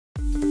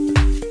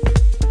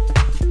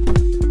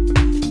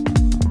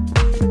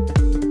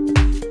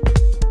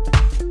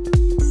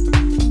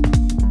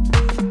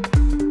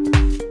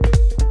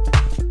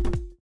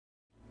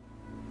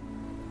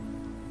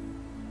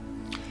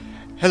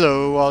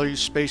all you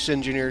space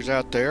engineers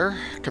out there.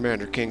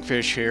 Commander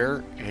Kingfish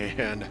here,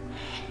 and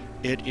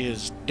it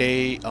is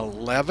day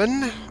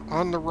 11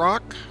 on the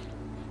rock,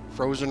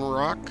 frozen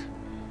rock.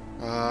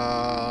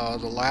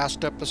 The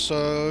last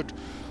episode,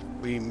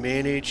 we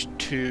managed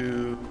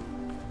to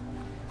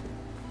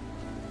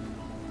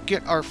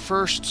get our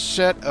first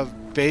set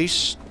of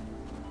base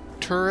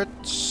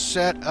turrets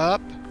set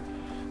up.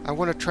 I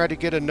want to try to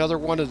get another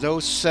one of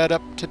those set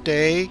up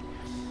today.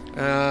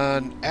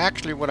 And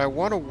actually what I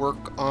want to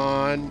work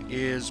on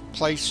is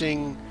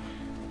placing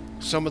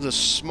some of the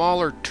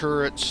smaller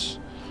turrets,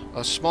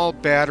 a small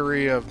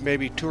battery of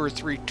maybe 2 or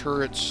 3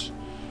 turrets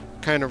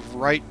kind of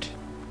right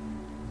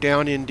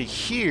down into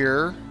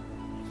here,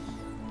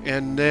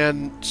 and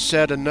then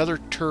set another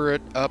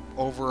turret up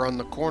over on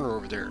the corner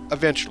over there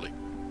eventually.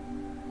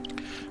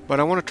 But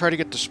I want to try to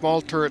get the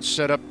small turrets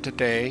set up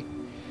today,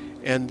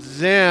 and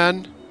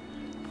then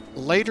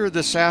later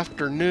this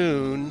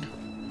afternoon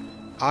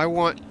I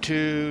want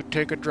to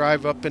take a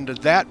drive up into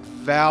that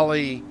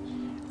valley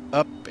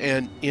up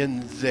and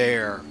in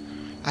there.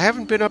 I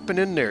haven't been up and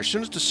in there. As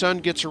soon as the sun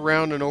gets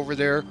around and over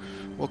there,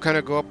 we'll kind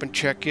of go up and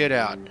check it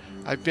out.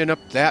 I've been up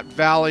that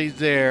valley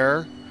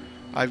there.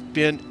 I've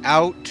been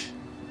out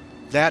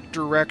that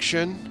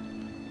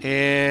direction,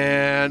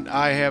 and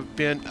I have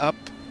been up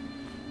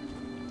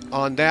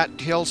on that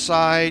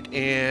hillside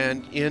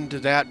and into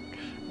that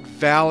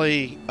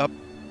valley up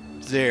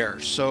there.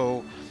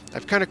 So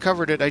I've kind of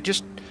covered it. I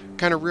just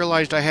kind of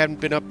realized I hadn't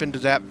been up into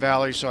that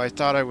valley, so I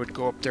thought I would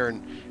go up there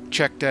and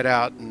check that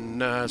out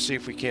and see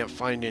if we can't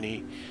find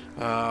any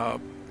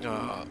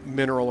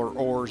mineral or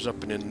ores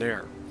up and in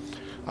there.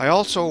 I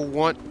also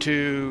want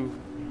to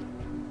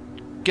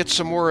get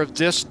some more of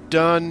this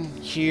done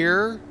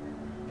here.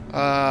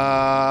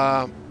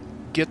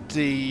 Get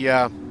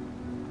the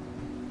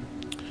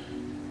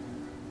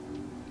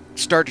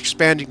start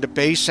expanding the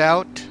base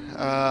out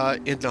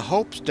in the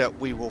hopes that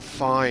we will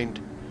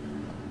find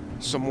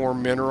some more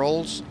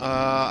minerals.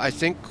 I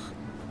think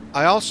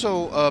I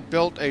also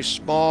built a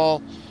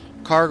small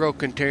cargo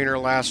container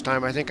last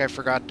time. I think I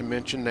forgot to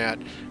mention that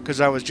because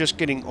I was just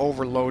getting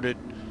overloaded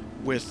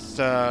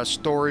with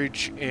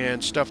storage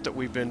and stuff that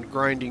we've been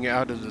grinding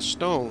out of the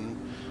stone.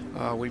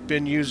 We've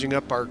been using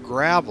up our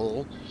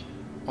gravel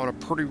on a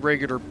pretty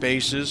regular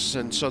basis,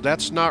 and so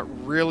that's not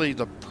really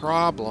the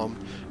problem.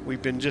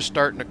 We've been just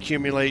starting to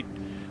accumulate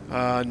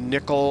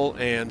nickel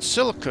and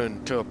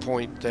silicon to a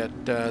point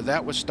that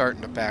that was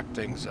starting to back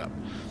things up.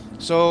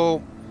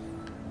 So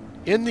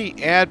in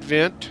the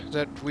advent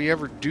that we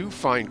ever do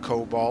find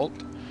cobalt,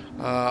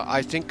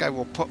 I think I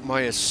will put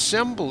my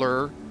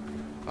assembler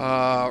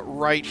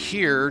right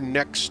here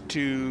next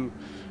to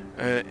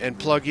and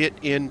plug it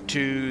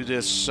into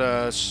this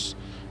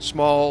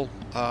small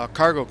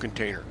cargo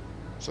container.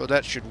 So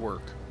that should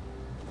work.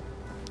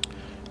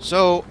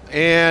 So,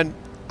 and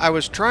I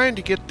was trying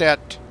to get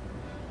that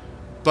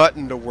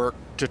button to work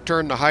to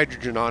turn the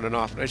hydrogen on and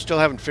off, and I still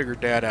haven't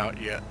figured that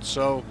out yet.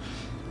 So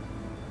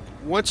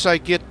once I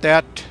get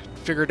that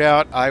figured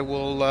out, I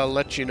will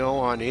let you know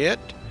on it.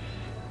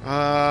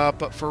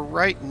 But for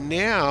right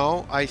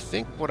now, I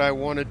think what I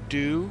want to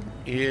do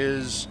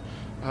is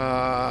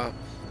at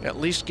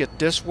least get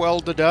this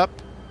welded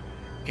up,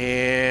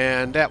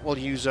 and that will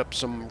use up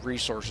some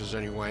resources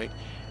anyway.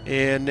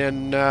 And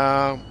then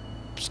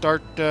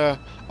start...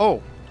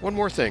 oh, one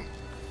more thing.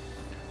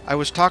 I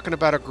was talking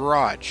about a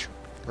garage,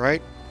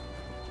 right?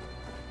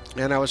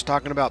 And I was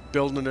talking about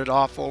building it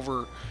off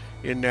over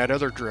in that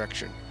other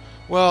direction.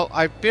 Well,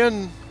 I've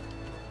been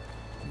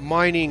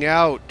mining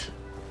out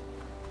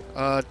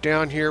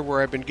down here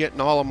where I've been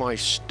getting all of my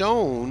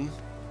stone.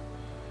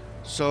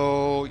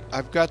 So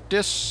I've got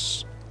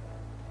this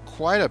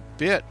quite a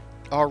bit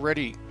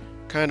already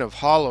kind of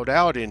hollowed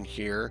out in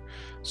here.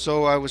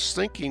 So I was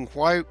thinking,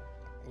 why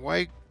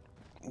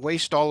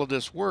waste all of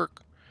this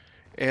work?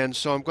 And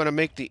so I'm going to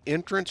make the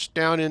entrance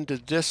down into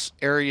this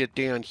area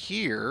down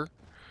here.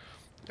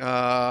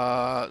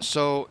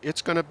 So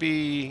it's going to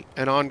be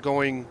an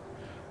ongoing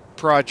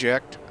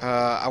project.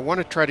 I want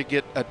to try to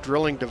get a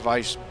drilling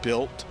device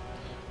built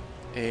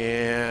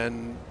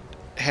and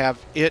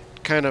have it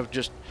kind of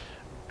just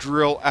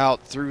drill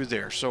out through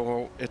there.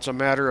 So it's a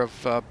matter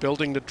of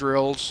building the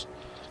drills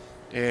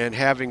and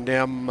having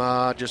them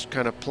just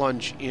kind of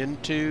plunge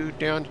into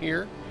down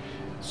here.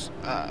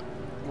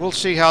 We'll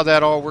see how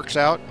that all works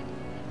out.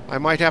 I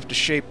might have to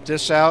shape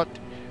this out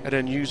and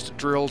then use the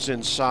drills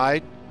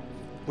inside,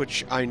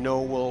 which I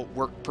know will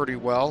work pretty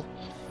well.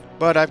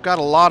 But I've got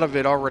a lot of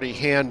it already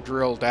hand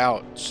drilled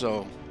out,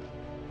 so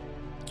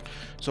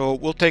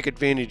we'll take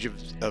advantage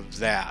of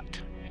that.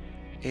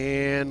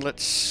 And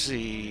let's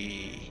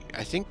see,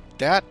 I think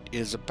that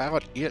is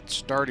about it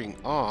starting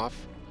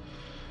off.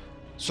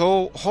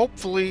 So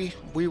hopefully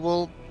we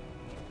will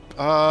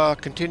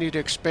continue to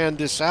expand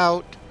this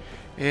out,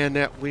 and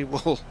that we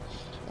will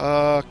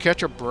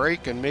catch a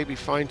break and maybe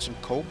find some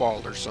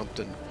cobalt or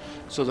something,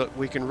 so that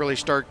we can really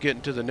start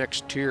getting to the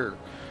next tier.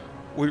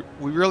 We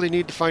really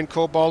need to find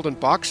cobalt and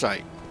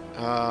bauxite.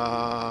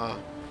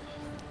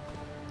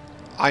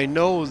 I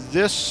know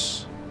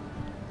this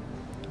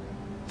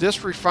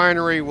This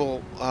refinery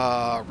will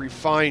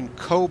refine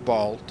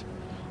cobalt,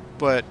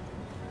 but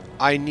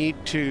I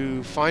need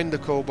to find the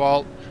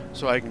cobalt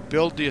so I can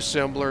build the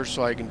assembler,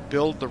 so I can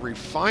build the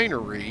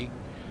refinery,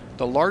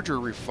 the larger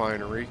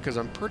refinery, because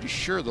I'm pretty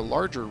sure the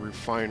larger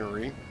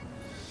refinery,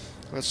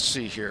 let's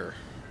see here,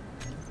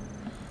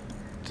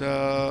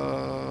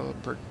 the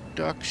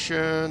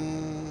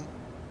production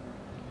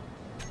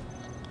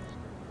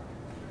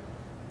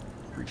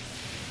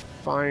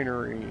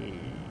refinery,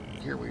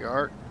 here we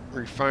are,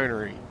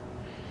 refinery.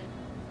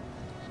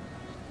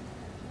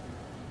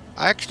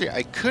 Actually,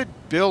 I could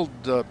build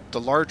the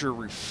larger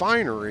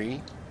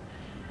refinery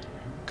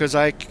because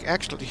I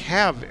actually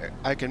have,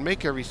 I can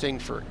make everything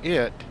for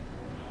it,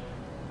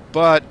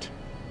 but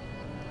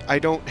I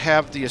don't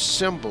have the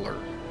assembler.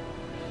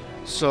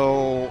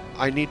 So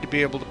I need to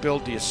be able to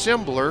build the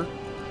assembler,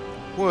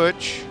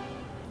 which,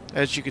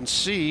 as you can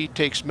see,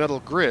 takes metal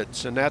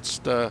grids, and that's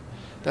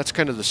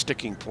kind of the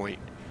sticking point.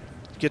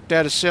 Get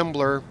that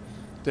assembler,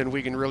 then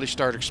we can really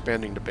start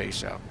expanding the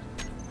base out.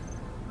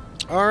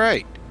 All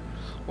right.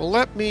 Well,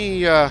 let me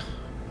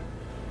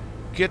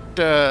get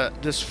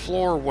this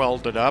floor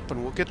welded up,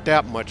 and we'll get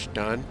that much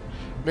done.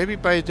 Maybe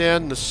by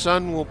then the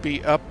sun will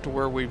be up to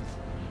where we've...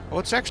 Oh,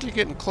 it's actually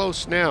getting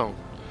close now.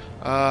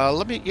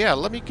 Let me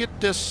get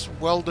this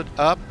welded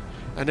up,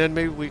 and then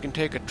maybe we can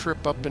take a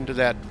trip up into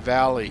that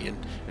valley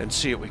and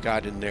see what we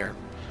got in there.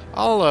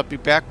 I'll be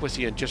back with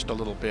you in just a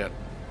little bit.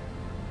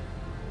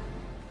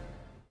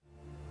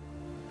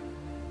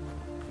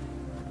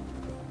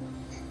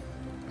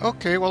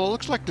 Okay, well, it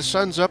looks like the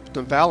sun's up in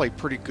the valley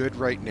pretty good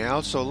right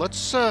now, so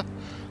let's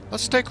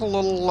take a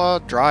little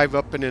drive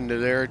up and into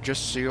there,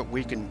 just see what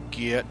we can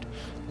get.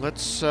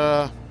 Let's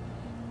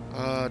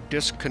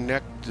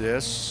disconnect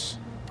this.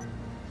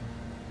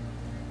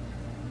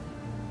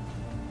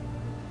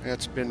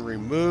 That's been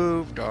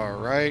removed.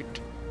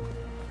 Alright,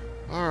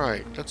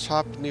 let's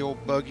hop in the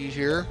old buggy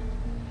here,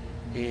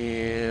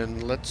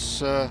 and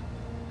let's go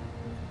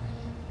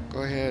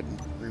ahead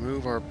and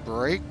remove our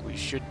brake. We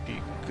should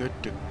be good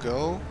to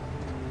go.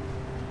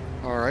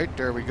 Alright,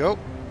 there we go.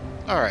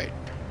 Alright.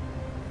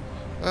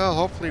 Well,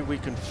 hopefully we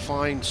can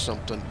find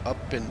something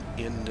up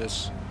in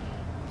this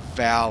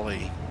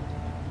valley.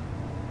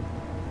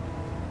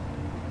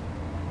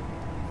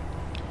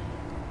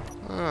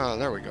 Ah,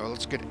 there we go.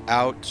 Let's get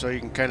out so you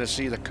can kind of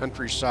see the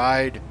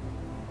countryside.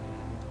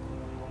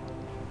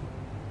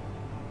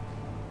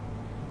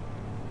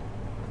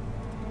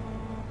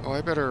 Oh, I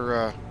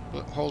better,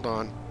 hold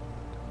on.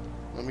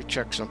 Let me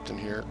check something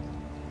here.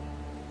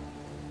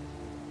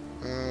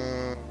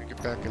 Let me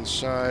get back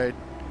inside.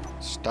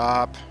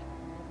 Stop.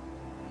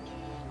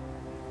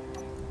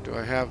 Do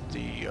I have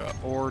the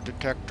ore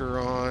detector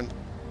on?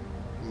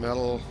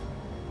 Metal.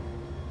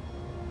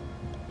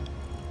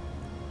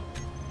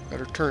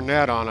 Better turn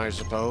that on, I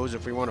suppose,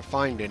 if we want to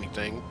find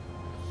anything.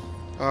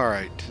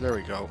 Alright, there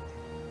we go.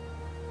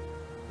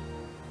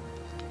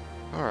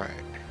 Alright.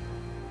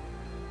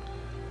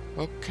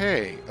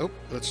 Okay. Oh,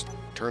 let's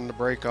turn the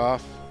brake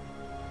off.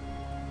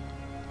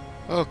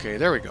 Okay,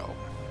 there we go.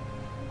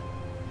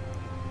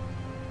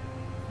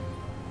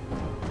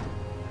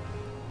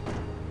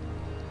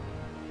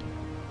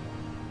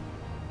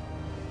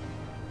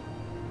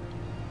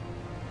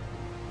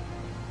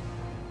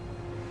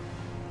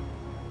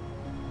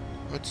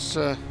 Let's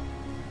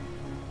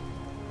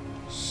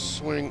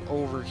swing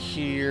over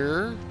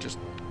here. Just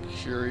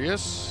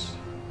curious.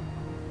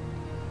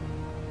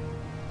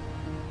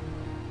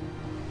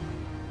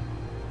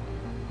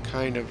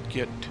 Kind of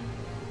get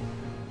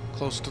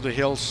close to the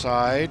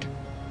hillside.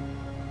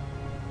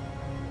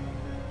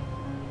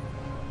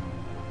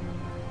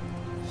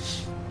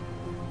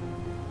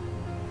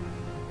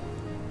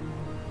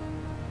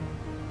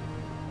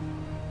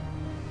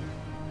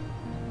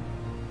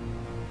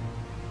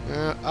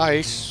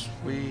 Ice.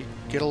 We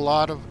get a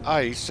lot of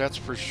ice, that's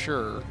for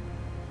sure.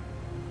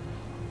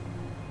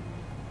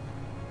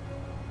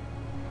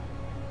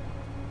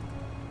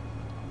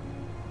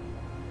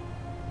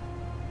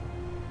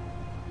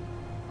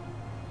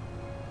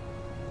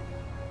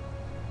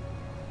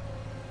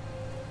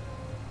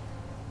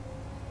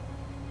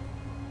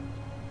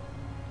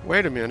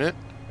 Wait a minute.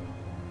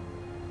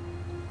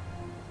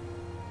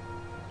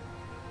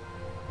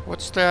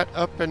 What's that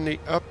up in the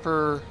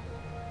upper,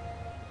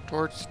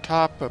 towards the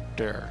top up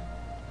there?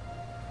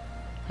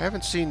 I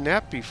haven't seen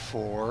that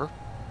before.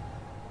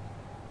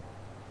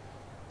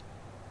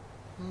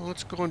 Well,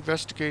 let's go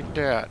investigate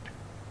that.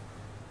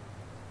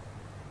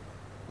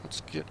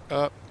 Let's get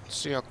up,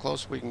 see how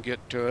close we can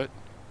get to it.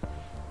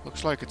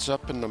 Looks like it's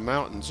up in the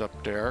mountains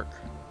up there.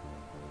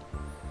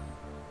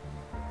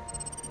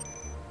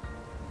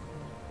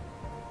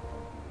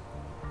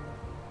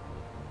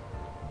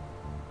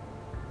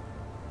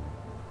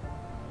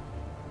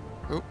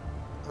 Oop,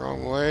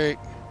 wrong way.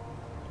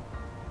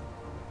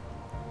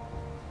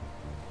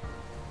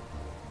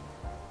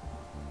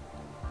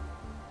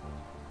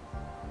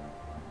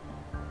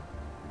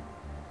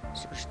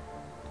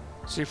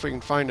 See if we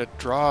can find a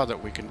draw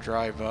that we can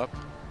drive up.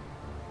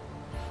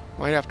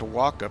 Might have to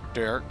walk up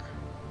there.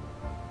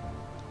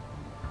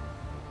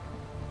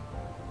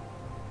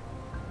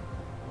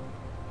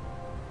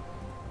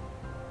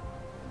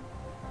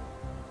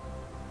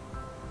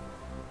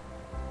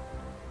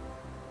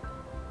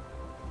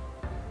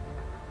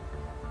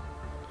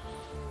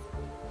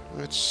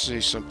 let's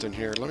see something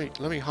here. Let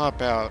me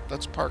hop out.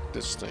 Let's park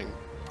this thing.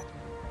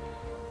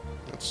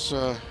 Let's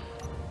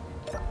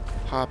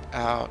hop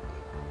out.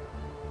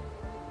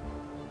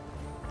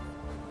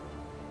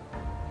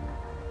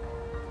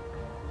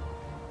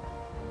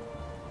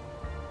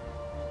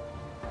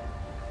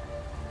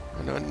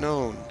 An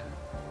unknown.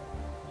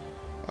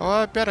 Oh,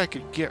 I bet I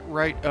could get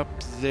right up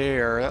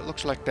there. That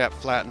looks like that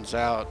flattens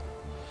out.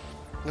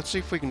 Let's see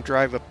if we can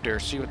drive up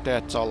there, see what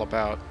that's all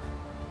about.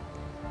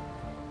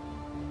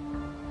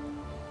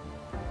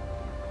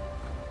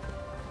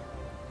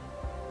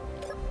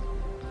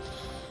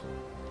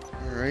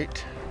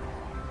 Alright.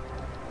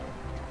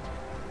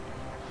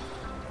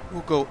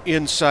 We'll go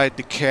inside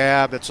the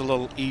cab. It's a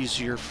little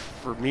easier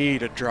for me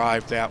to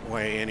drive that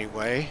way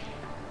anyway.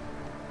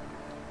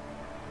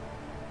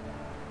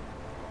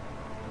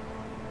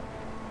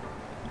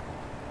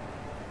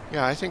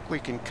 Yeah, I think we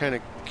can kind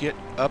of get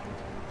up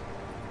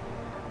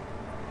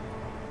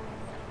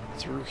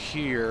through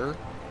here.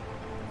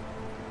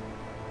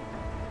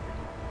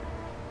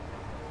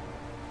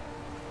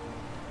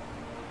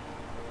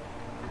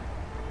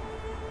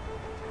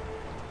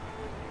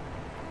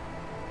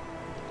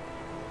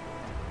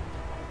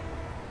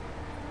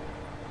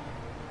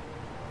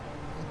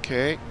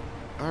 Okay,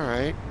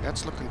 alright,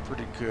 that's looking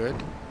pretty good.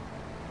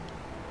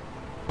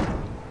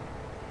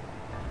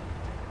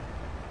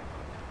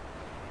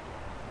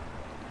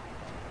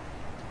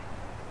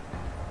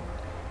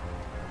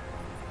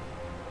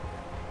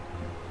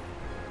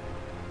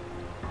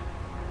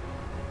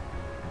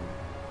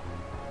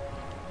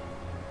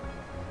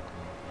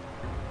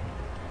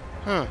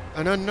 Huh,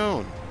 an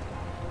unknown.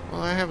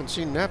 Well, I haven't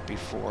seen that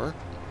before.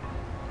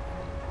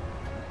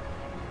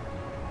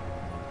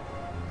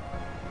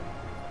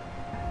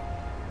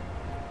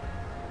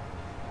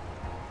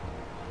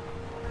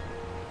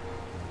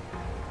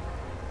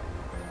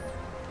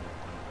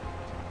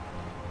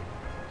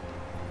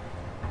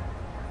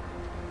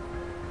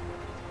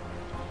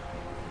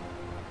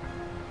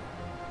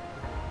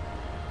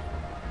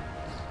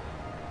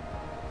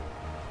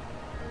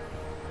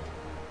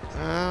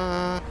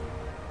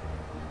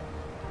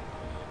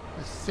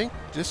 I think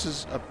this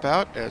is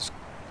about as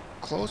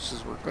close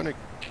as we're going to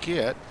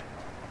get.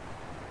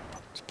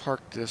 Let's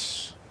park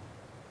this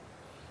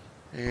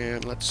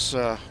and let's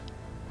hop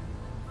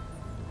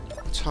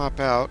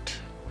out.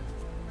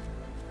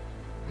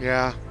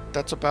 Yeah,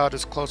 that's about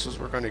as close as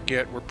we're going to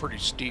get. We're pretty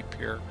steep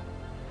here.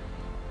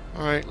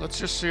 All right, let's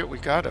just see what we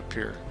got up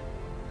here.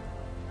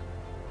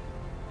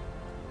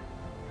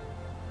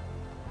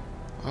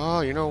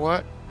 Oh, you know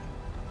what?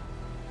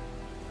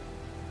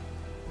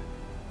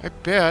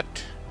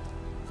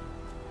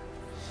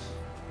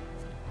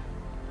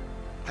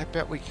 I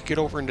bet we could get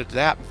over into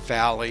that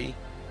valley.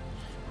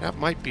 That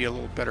might be a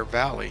little better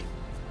valley.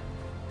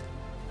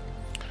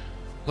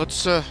 Let's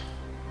see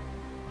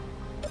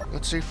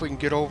if we can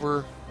get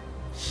over.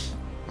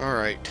 All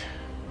right.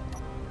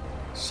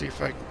 See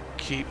if I can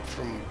keep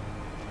from.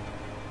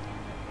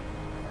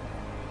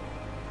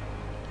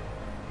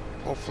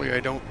 Hopefully I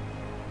don't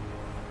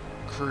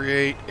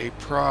create a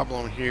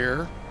problem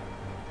here.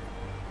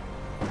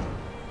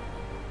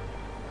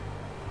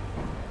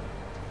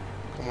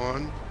 Come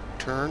on.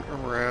 Turn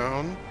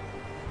around.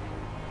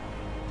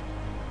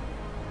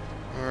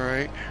 All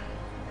right.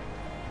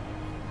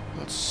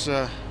 Let's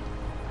oh,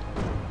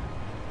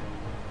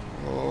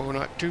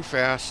 not too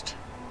fast.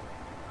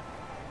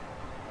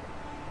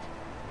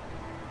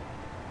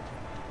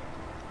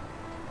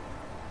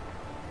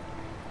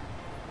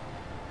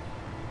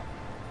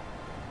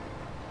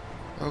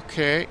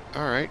 Okay,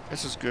 all right.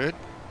 This is good.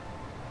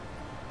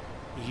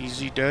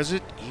 Easy does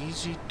it.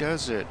 Easy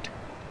does it.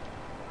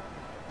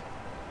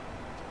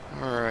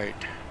 All right.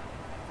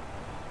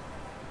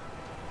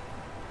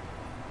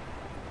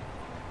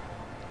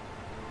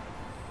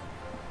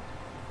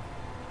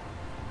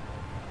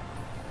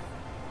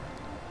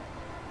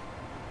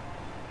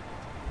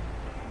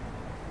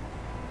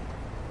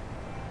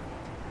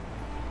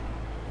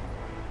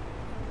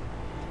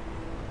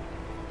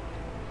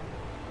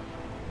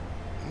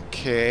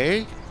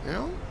 Okay,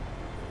 well,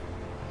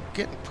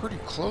 getting pretty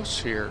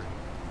close here.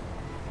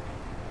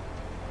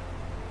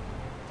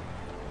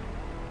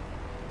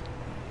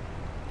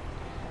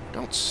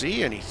 Don't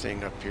see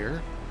anything up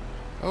here.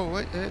 Oh,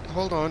 wait,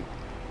 hold on.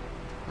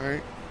 All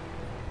right,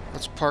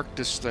 let's park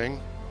this thing.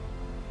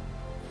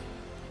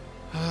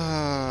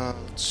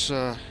 Let's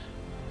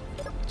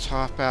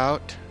hop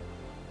out.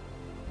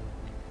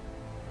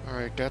 All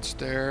right, that's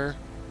there.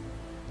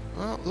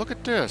 Well, look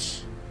at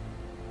this.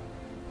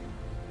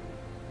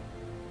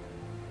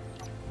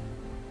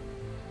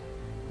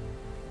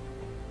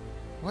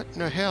 What in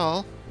the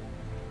hell?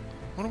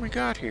 What do we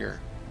got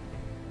here?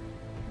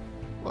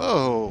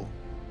 Whoa!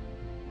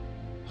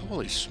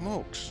 Holy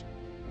smokes.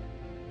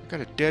 We've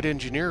got a dead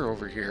engineer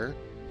over here.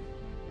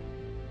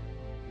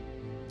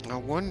 I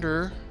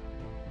wonder...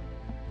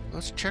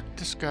 Let's check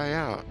this guy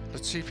out.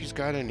 Let's see if he's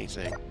got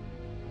anything.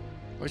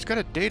 Well, he's got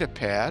a data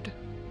pad.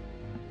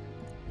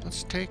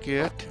 Let's take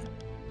it.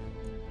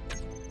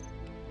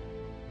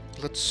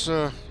 Let's,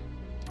 oh.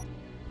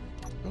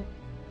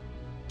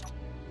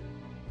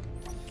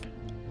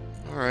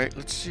 Alright,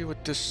 let's see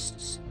what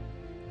this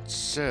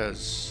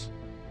says.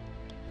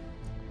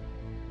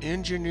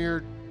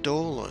 Engineer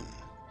Dolan.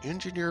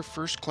 Engineer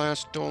First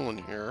Class Dolan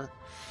here.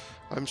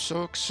 I'm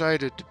so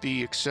excited to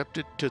be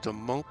accepted to the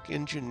Monk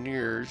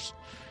Engineers,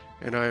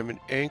 and I am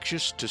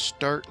anxious to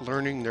start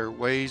learning their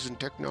ways and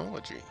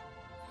technology.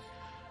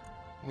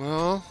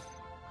 Well,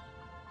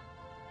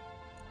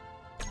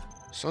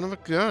 son of a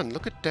gun,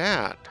 look at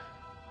that.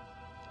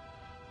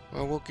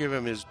 Well, we'll give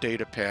him his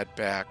data pad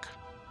back.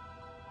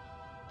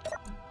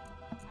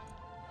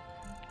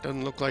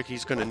 Doesn't look like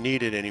he's going to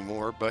need it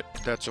anymore, but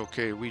that's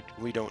okay. We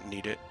don't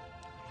need it.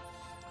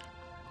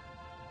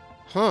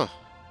 Huh.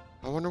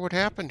 I wonder what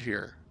happened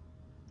here.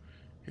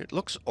 It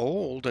looks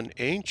old and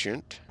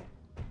ancient.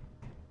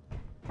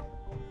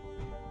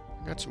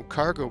 Got some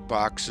cargo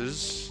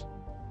boxes.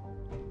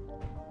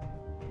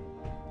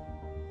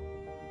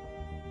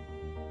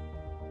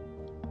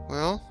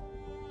 Well,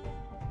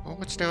 oh,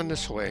 what's down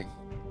this way?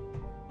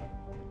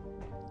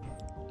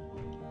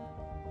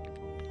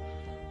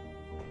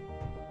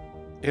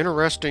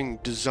 Interesting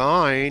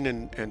design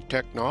and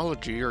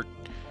technology, or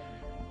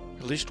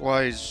at least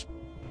wise,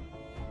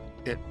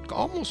 it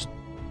almost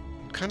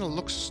kind of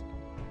looks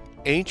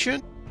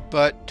ancient,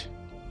 but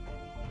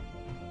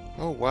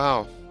oh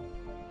wow,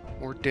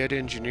 more dead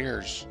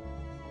engineers.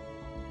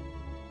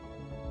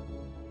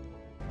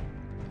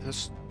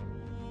 This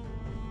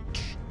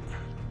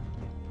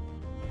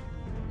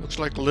looks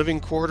like living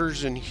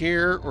quarters in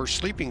here, or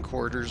sleeping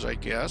quarters, I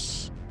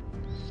guess.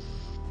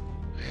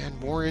 And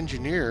more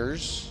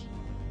engineers.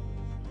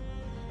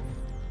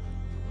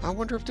 I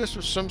wonder if this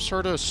was some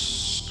sort of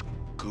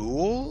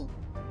school?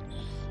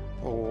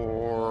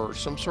 Or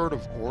some sort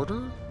of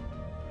order?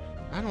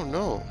 I don't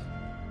know.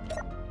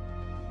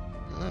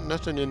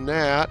 Nothing in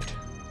that.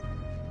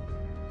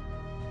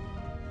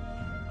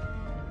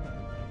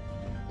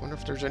 Wonder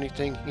if there's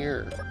anything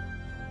here.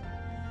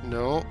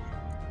 No.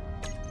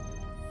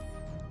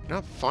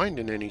 Not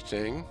finding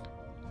anything.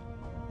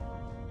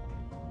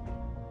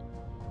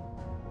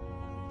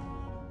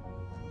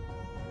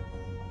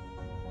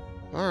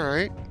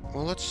 Alright,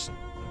 well, let's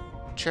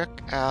check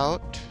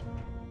out.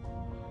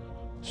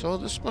 So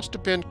this must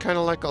have been kind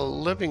of like a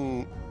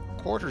living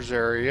quarters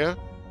area.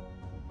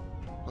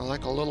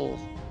 Like a little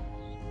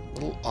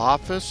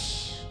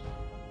office.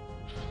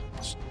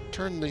 Let's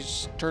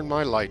turn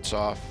my lights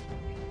off.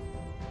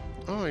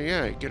 Oh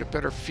yeah, you get a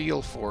better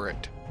feel for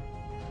it.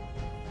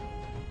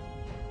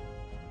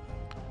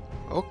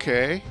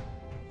 Okay.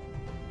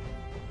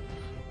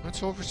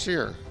 What's over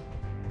here?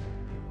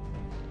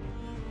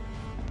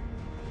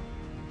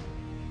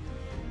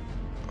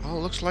 Oh,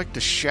 looks like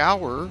the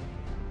shower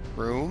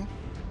room.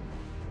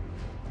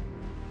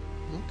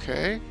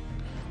 Okay.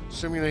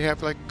 Assuming they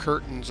have like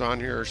curtains on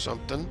here or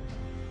something.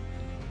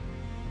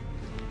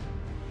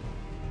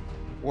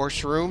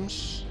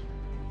 Washrooms.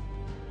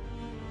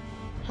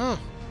 Huh.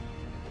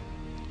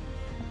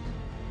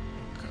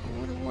 I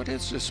wonder what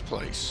is this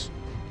place?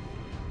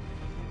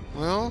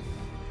 Well,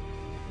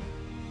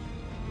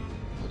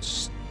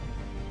 let's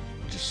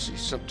just see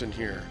something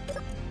here.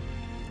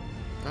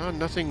 Ah,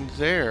 nothing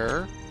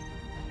there.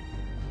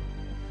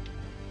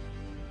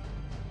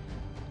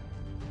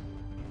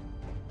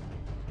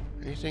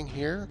 Anything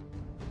here?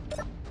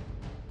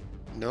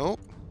 Nope.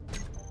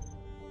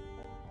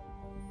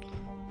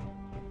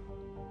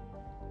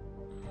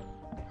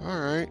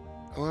 Alright.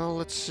 Well,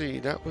 let's see.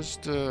 That's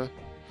the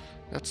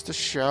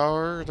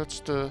shower. That's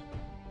the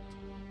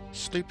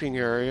sleeping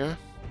area.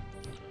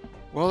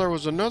 Well, there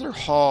was another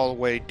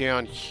hallway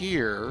down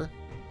here.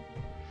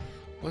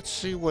 Let's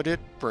see what it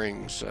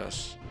brings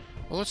us.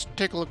 Well, let's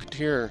take a look at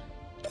here.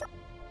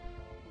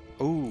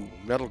 Ooh,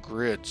 metal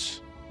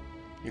grids.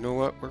 You know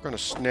what? We're going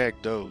to snag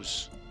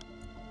those.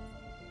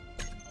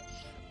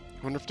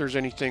 Wonder if there's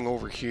anything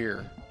over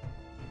here.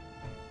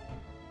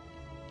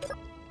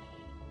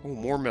 Oh,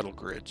 more metal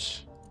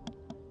grids.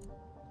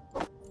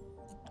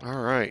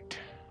 Alright.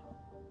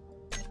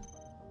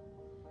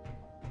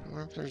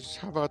 Wonder if there's...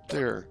 How about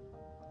there?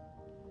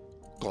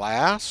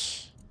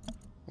 Glass?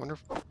 Wonder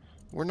if...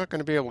 We're not going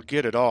to be able to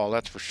get it all,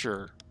 that's for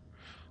sure.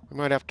 We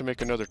might have to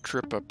make another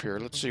trip up here.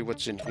 Let's see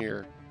what's in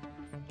here.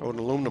 Oh,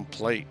 aluminum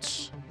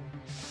plates.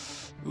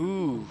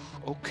 Ooh,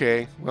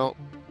 okay. Well,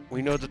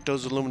 we know that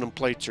those aluminum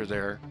plates are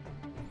there.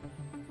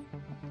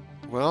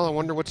 Well, I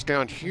wonder what's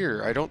down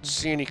here. I don't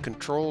see any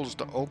controls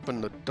to open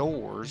the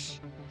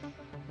doors.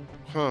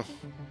 Huh.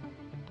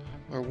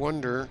 I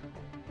wonder...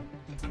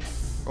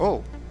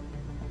 Oh!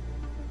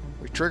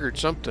 We triggered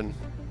something.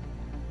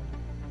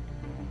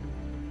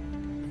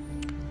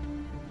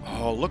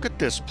 Oh, look at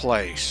this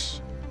place.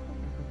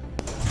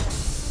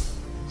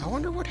 I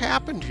wonder what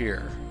happened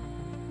here.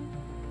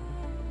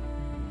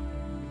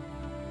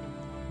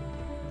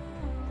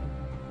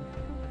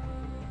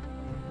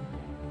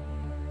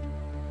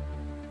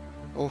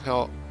 Oh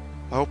hell,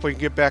 I hope we can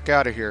get back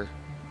out of here.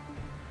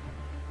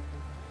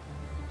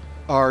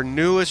 Our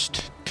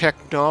newest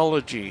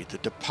technology, the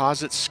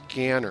deposit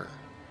scanner.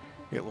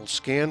 It will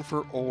scan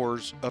for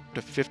ores up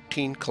to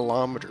 15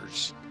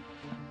 kilometers.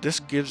 This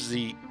gives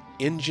the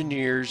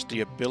engineers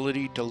the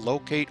ability to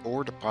locate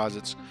ore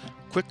deposits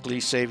quickly,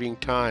 saving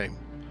time.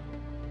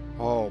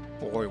 Oh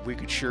boy, we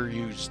could sure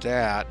use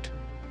that.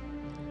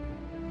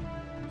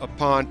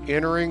 Upon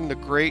entering the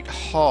Great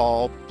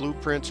Hall,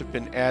 blueprints have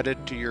been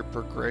added to your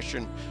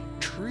progression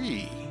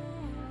tree.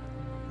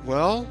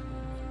 Well,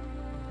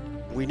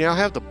 we now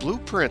have the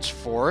blueprints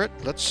for it.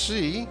 Let's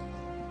see.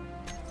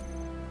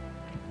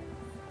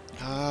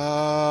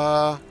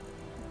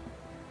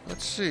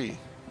 Let's see.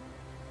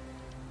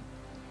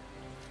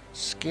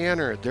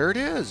 Scanner, there it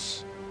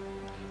is.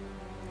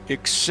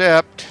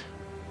 Except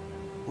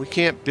we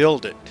can't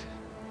build it.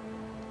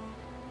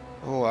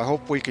 Oh, I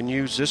hope we can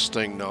use this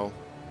thing though.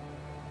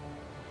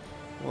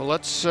 Well,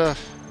 let's go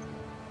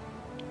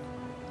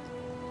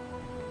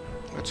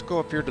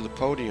up here to the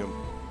podium.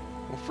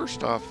 Well,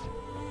 first off,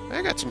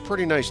 I got some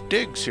pretty nice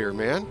digs here,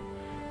 man.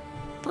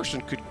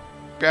 Person could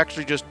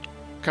actually just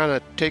kind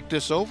of take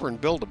this over and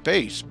build a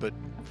base, but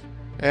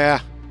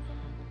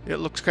it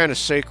looks kind of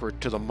sacred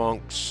to the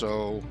monks,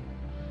 so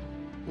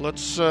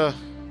let's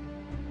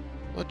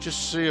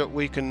just see what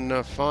we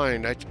can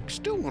find. I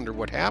still wonder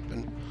what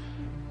happened.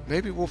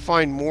 Maybe we'll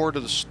find more to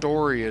the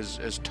story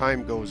as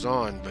time goes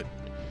on, but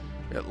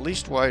at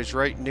least wise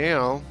right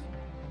now,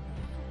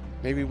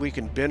 maybe we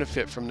can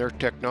benefit from their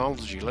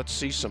technology. Let's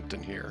see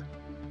something here.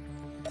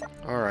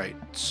 Alright,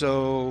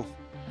 so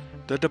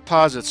the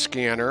deposit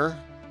scanner.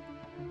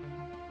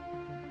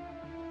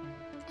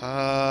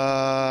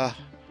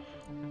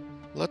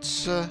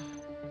 Let's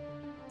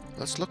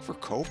look for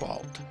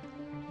cobalt.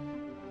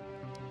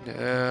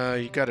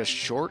 You got a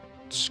short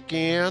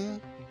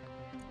scan.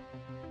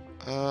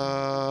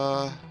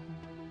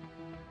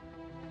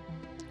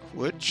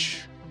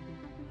 Which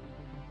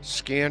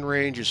scan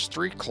range is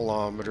 3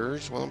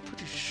 kilometers. Well, I'm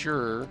pretty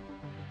sure.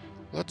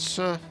 Let's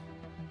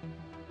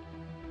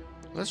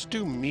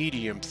do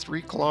medium,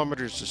 3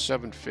 kilometers to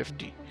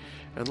 750,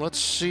 and let's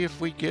see if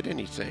we get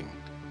anything.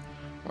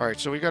 All right,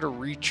 so we got to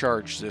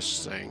recharge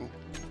this thing.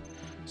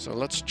 So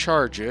let's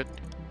charge it.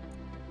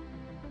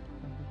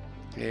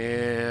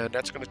 And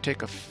that's going to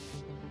take a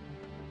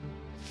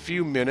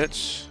few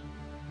minutes.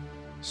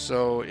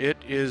 So it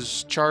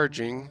is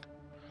charging.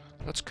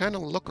 Let's kind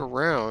of look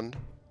around.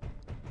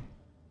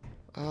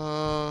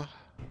 Oh,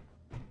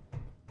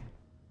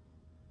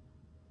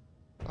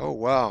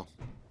 wow.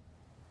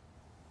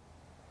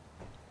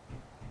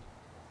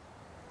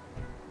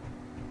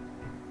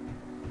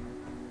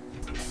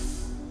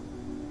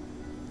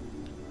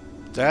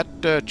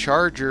 That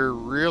charger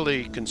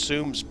really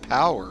consumes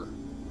power.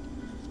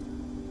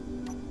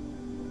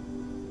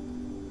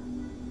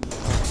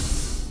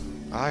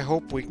 I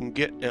hope we can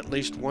get at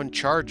least one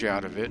charge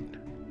out of it.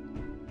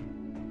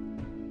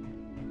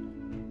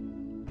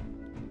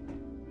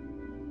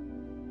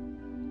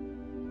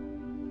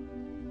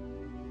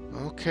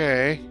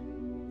 Okay.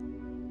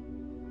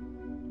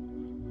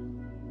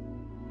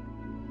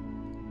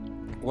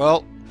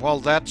 Well, while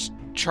that's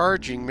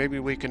charging, maybe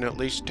we can at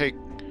least take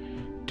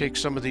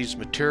some of these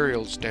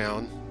materials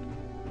down.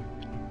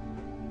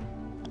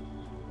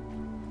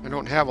 I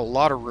don't have a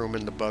lot of room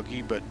in the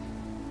buggy, but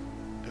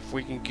if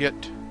we can get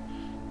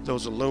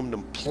those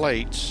aluminum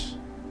plates,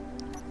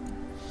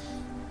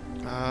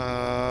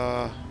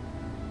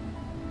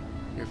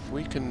 if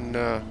we can,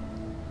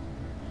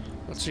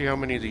 let's see how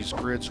many of these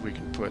grids we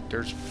can put.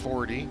 There's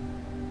 40.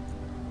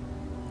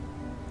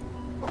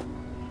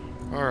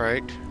 All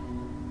right.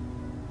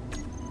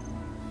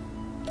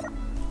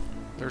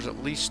 There's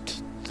at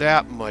least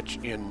that much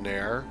in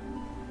there.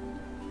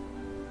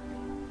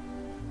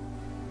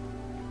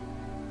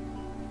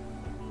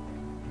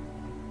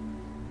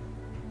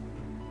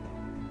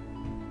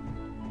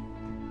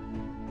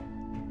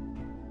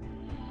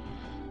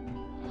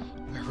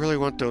 I really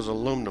want those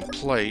aluminum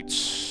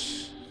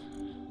plates.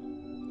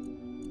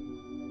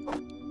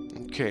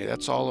 Okay,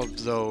 that's all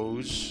of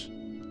those.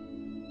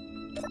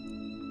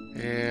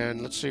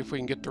 And let's see if we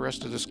can get the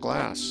rest of this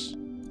glass.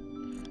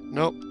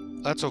 Nope,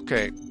 that's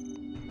okay.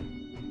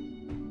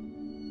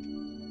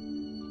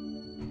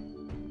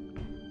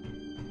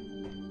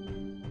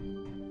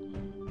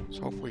 Let's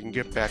hope we can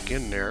get back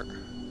in there.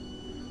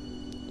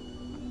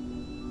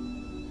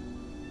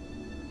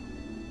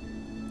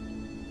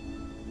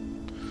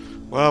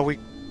 Well, we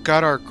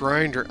got our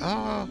grinder.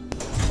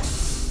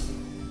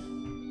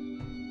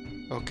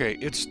 Okay,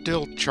 it's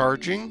still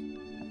charging.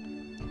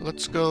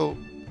 Let's go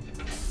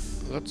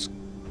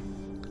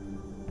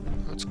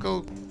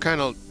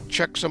kind of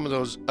check some of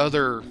those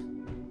other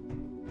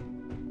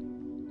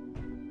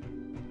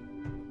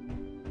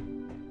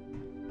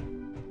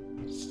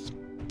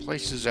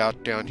places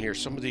out down here.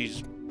 Some of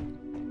these,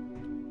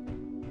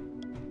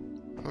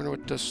 I wonder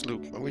what this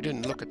loop, we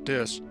didn't look at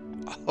this.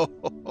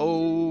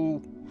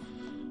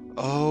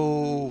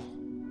 Oh,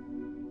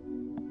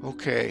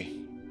 okay.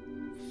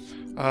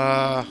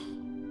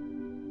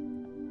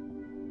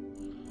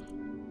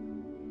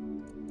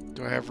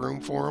 Do I have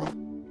room for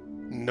them?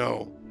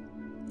 No.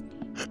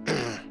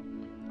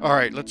 All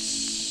right, let's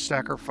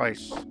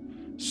sacrifice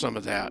some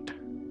of that.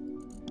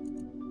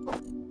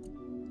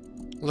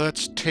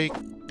 Let's take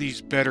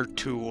these better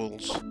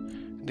tools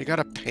They got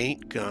a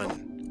paint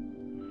gun.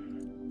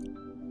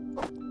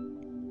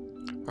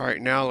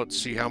 Alright, now let's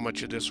see how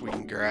much of this we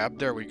can grab.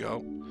 There we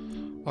go.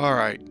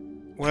 Alright.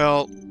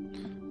 Well,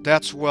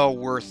 that's well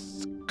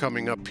worth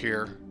coming up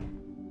here.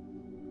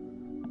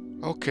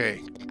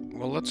 Okay.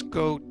 Well, let's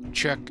go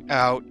check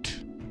out.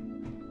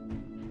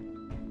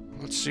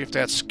 Let's see if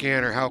that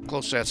scanner, how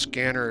close that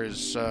scanner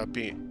is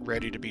being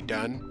ready to be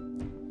done.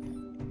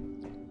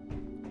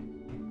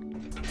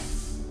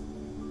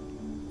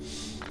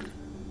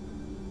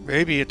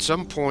 Maybe at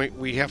some point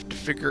we have to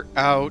figure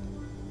out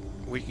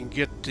we can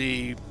get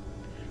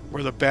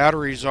where the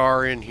batteries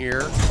are in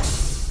here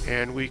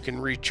and we can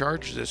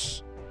recharge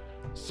this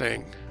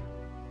thing.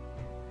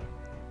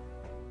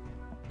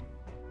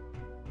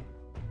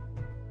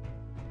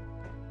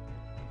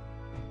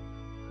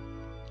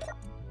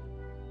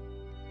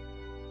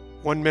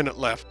 One minute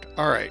left.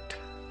 Alright.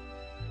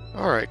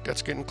 Alright,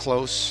 that's getting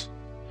close.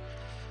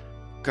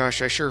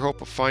 Gosh, I sure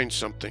hope I find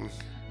something.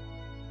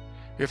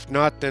 If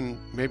not, then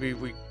maybe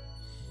we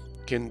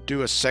can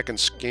do a second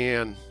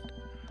scan.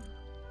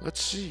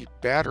 Let's see,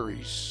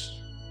 batteries.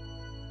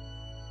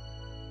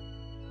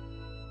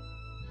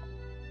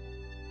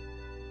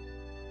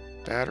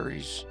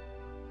 Batteries.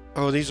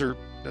 Oh,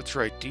 that's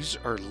right, these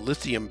are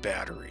lithium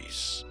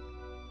batteries.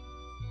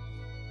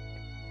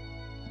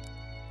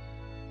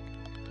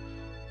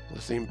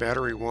 Lithium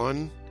battery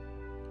 1.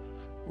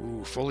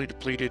 Ooh, fully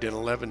depleted in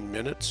 11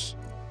 minutes.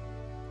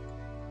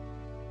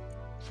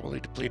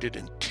 Fully depleted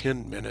in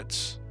 10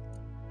 minutes.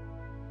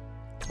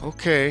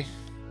 Okay.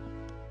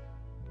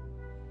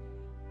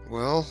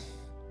 Well,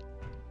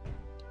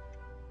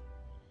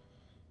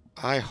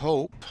 I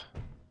hope.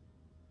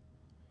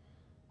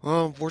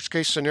 Well, worst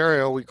case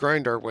scenario, we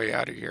grind our way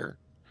out of here.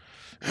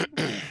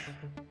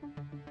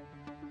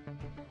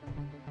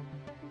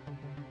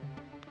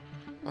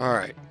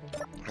 Alright.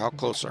 How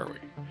close are we?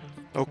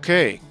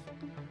 Okay.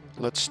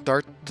 Let's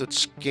start the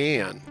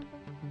scan.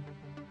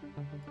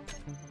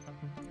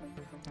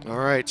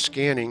 Alright,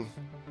 scanning.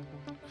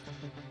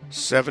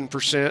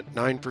 7%,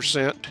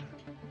 9%.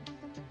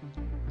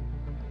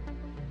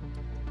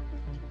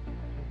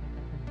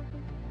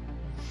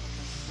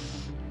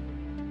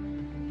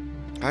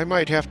 I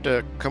might have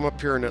to come up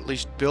here and at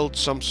least build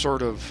some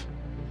sort of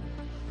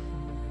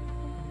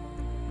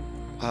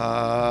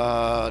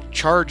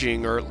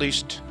charging, or at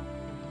least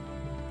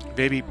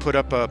maybe put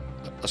up a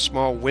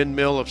small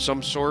windmill of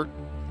some sort.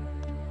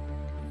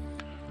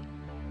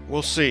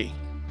 We'll see.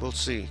 We'll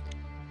see.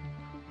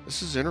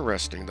 This is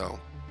interesting, though.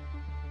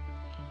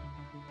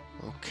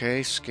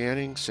 Okay,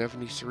 scanning,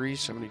 73,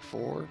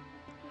 74.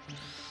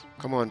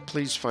 Come on,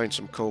 please find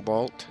some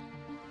cobalt.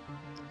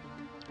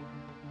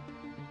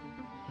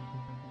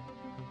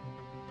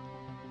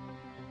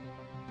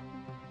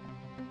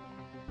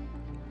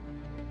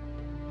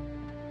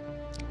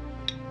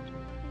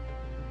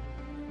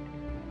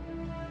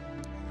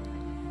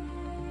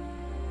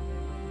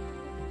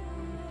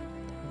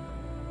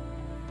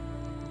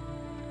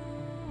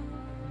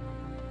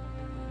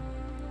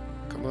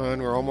 Come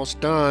on, we're almost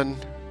done.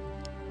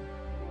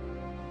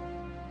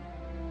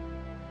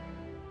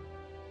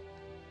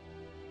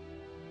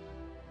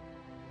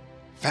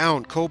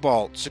 Found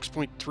cobalt,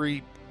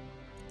 6.3.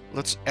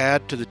 Let's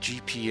add to the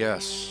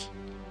GPS.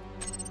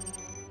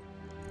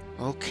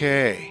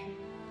 Okay.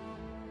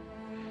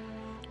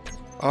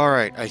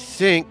 Alright, I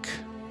think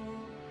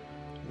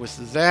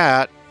with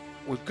that,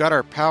 we've got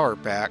our power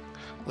back.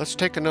 Let's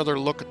take another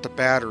look at the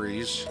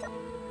batteries.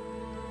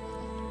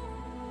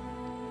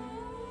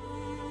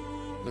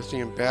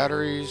 Lithium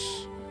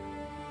batteries.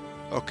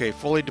 Okay,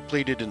 fully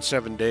depleted in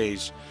 7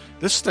 days.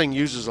 This thing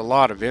uses a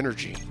lot of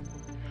energy.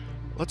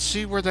 Let's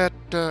see where that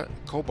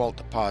cobalt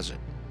deposit.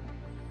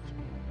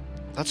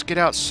 Let's get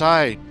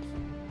outside.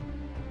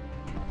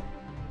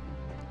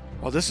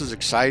 Well, this is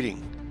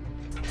exciting.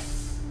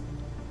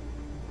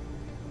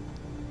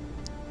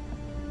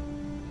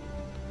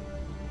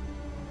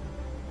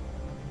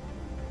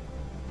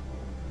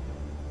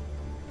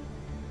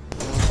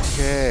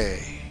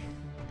 Okay.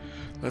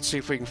 Let's see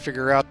if we can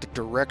figure out the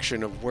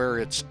direction of where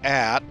it's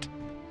at.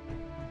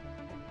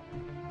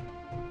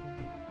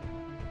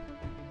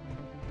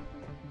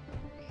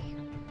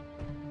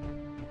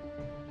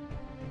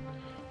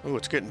 Oh,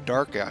 it's getting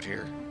dark out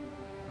here.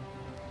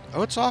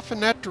 Oh, it's off in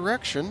that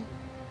direction.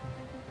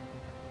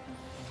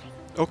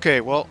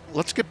 Okay, well,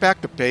 let's get back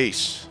to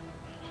base.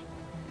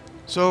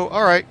 So,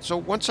 alright, so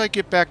once I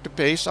get back to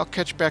base, I'll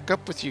catch back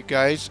up with you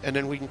guys, and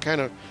then we can kind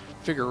of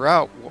figure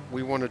out what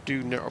we want to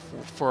do now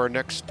for our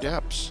next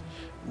steps,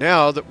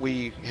 now that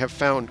we have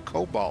found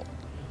cobalt.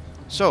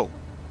 So,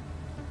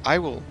 I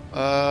will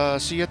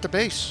see you at the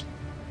base.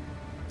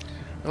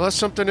 Unless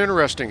something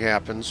interesting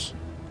happens.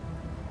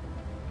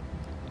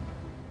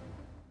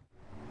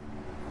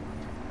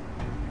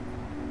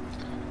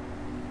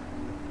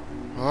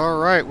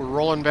 Alright, we're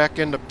rolling back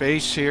into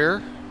base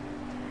here.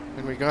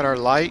 And we got our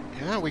light.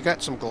 Yeah, we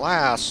got some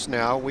glass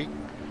now. We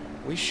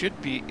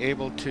should be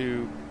able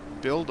to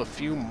build a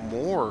few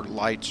more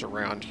lights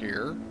around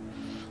here.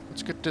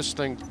 Let's get this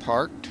thing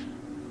parked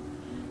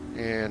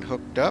and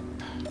hooked up.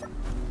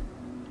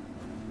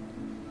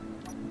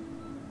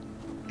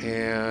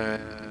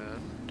 And...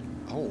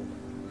 oh.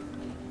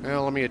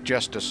 Well, let me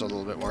adjust this a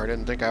little bit more. I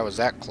didn't think I was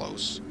that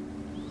close.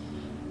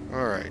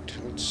 Alright,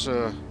 let's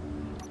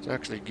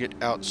actually get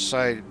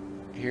outside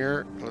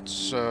here.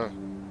 Let's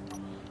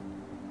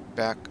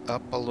back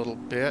up a little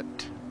bit.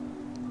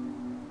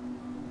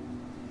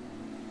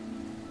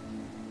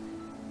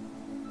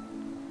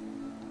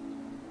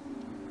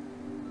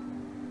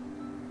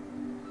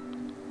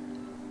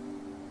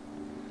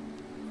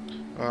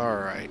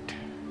 Alright.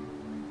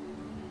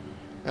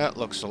 That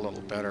looks a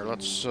little better.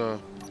 Let's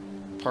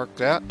park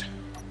that.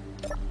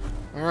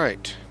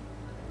 Alright.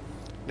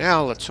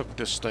 Now let's hook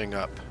this thing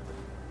up.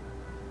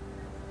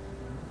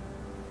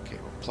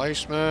 Cable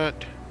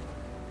placement.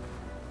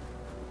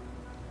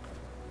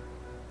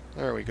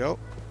 There we go.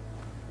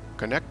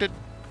 Connected.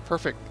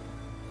 Perfect.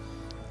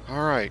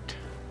 Alright.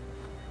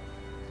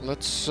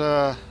 Let's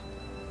okay,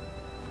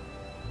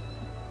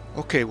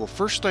 well,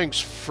 first things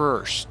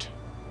first.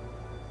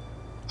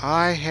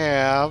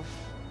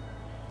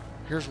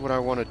 Here's what I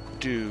want to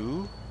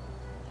do.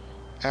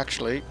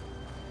 Actually,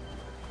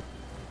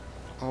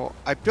 oh,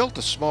 I built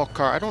a small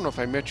car. I don't know if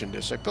I mentioned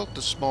this. I built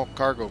a small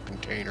cargo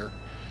container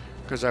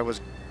because I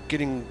was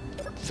getting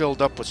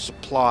filled up with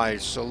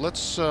supplies. So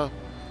let's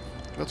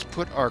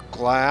put our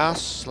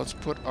glass. Let's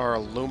put our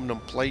aluminum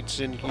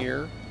plates in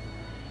here,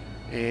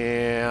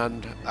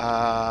 and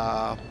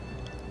I'm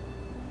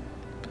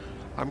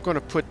going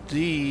to put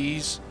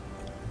these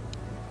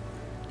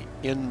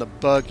in the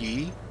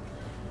buggy.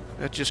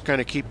 That's just kind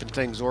of keeping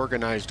things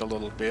organized a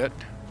little bit.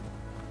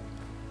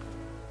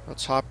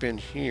 Let's hop in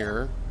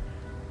here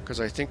because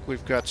I think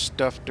we've got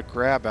stuff to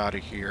grab out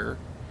of here.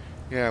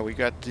 Yeah, we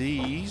got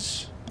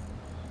these.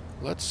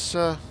 Let's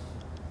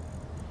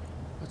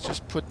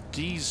just put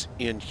these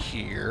in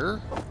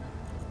here.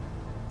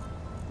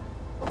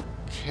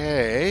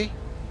 Okay.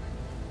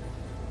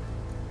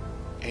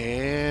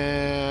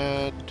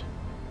 And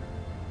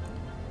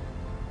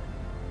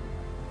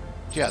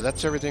yeah,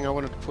 that's everything I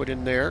wanted to put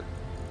in there.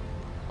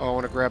 Oh, I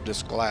want to grab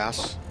this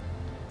glass.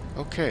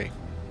 Okay.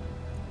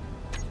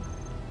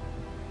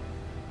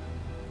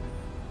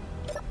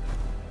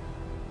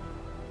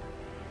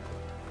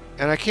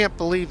 And I can't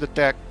believe that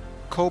that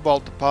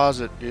cobalt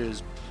deposit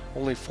is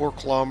only 4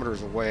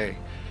 kilometers away.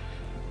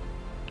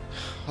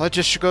 Well, that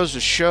just goes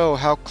to show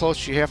how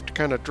close you have to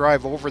kind of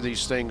drive over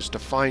these things to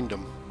find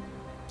them.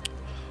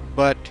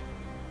 But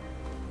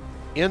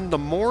in the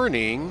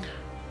morning,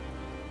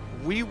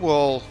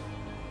 we'll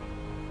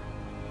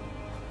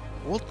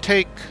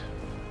take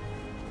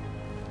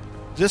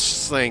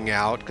this thing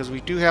out because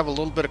we do have a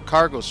little bit of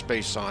cargo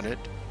space on it,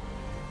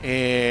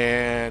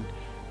 and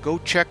go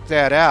check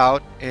that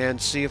out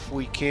and see if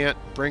we can't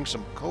bring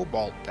some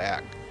cobalt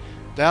back.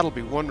 That'll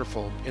be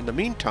wonderful. In the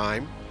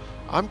meantime,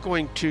 I'm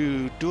going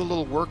to do a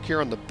little work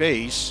here on the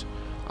base.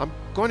 I'm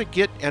going to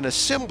get an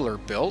assembler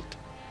built,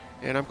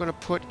 and I'm going to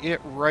put it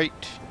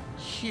right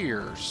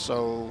here.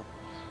 So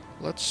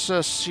let's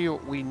see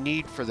what we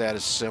need for that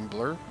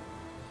assembler.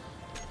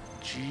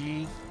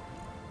 G.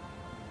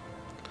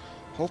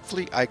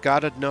 Hopefully I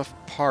got enough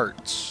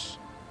parts.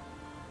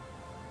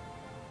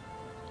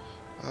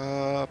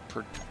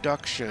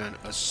 Production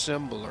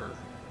assembler.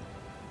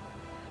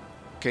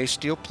 Okay,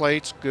 steel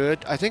plates,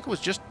 good. I think it was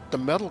just the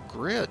metal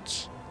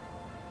grids.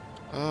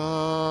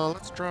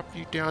 Let's drop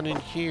you down in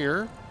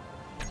here.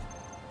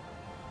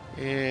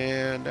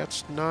 And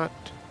that's not...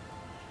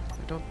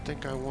 I don't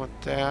think I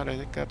want that. I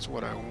think that's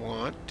what I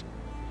want.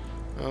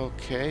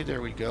 Okay,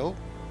 there we go.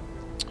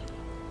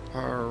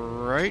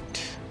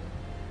 Alright.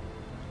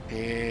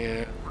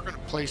 And we're going to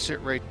place it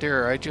right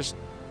there. I just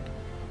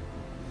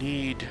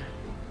need...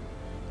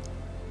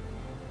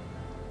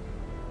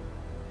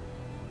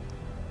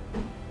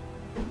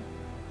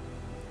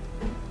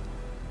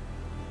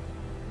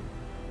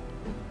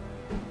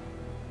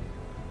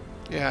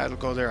 yeah, it'll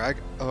go there.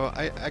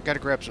 I got to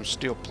grab some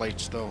steel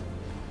plates, though.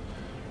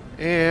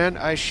 And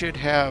I should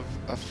have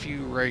a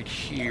few right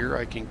here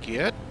I can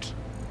get.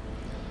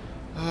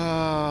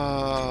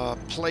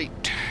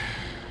 Plate.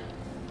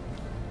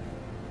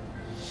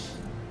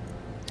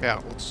 Yeah,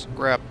 let's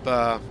grab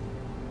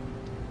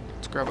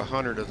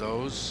 100 of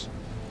those.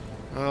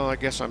 Well, I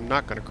guess I'm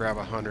not going to grab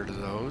 100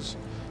 of those.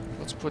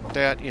 Let's put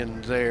that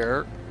in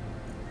there.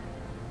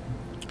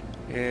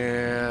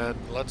 And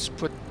let's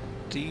put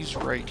these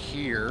right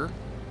here.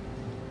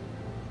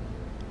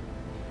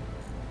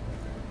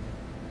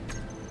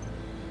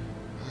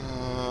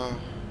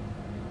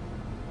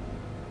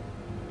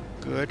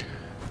 Good.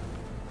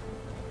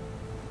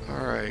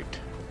 Alright.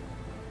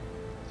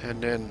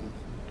 And then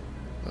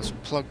let's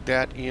plug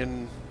that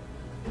in.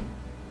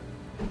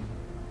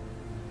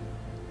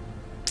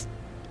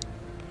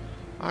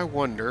 I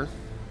wonder,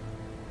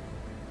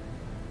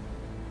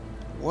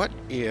 what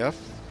if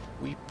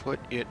we put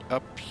it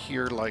up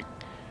here like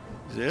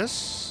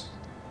this?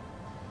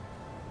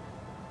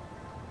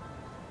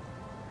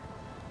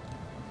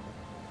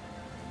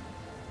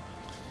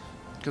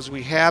 Because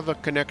we have a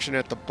connection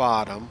at the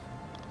bottom.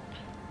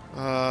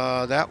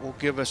 That will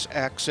give us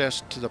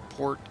access to the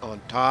port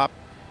on top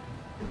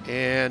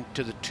and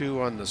to the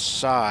two on the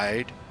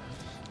side.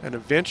 And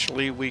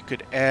eventually we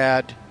could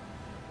add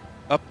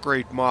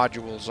upgrade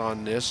modules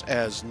on this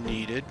as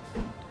needed.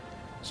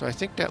 So I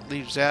think that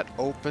leaves that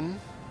open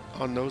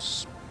on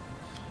those,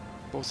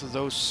 both of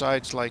those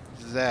sides like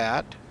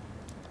that.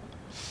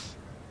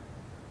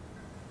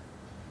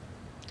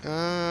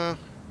 Yeah,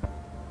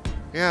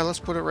 let's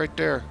put it right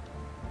there.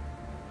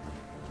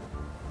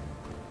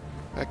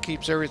 That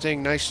keeps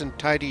everything nice and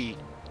tidy.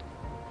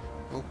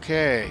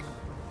 Okay.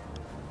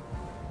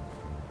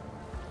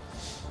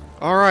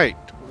 Alright,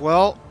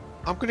 well,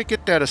 I'm going to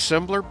get that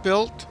assembler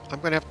built. I'm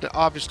going to have to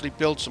obviously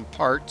build some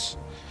parts.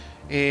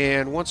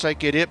 And once I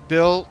get it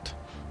built,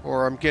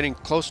 or I'm getting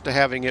close to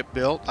having it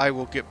built, I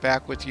will get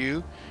back with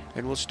you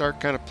and we'll start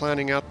kind of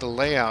planning out the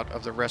layout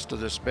of the rest of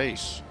this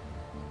base.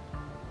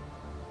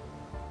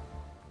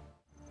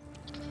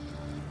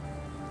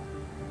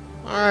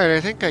 Alright,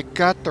 I think I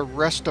got the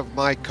rest of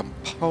my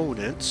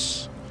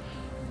components.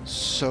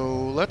 So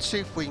let's see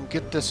if we can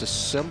get this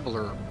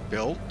assembler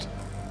built.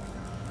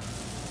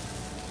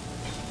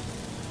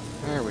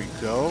 There we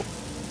go.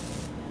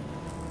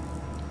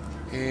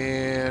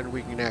 And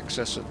we can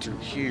access it through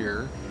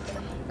here.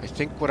 I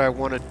think what I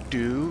want to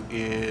do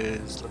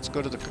is, let's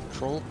go to the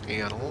control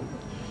panel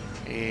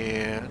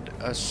and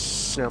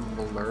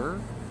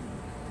assembler.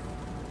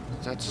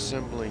 That's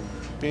assembling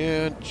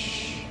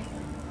bench.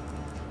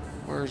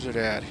 Where's it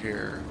at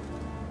here?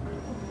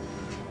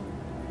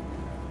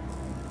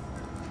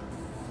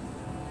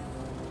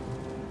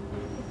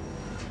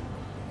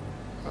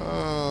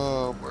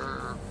 Oh,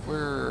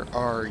 where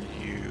are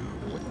you?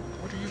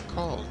 What are you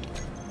called?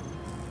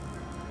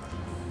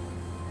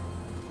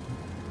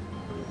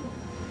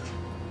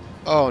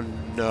 Oh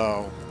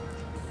no.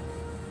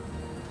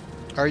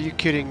 Are you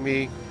kidding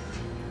me?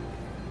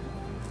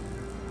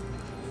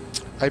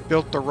 I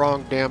built the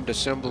wrong damned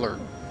assembler.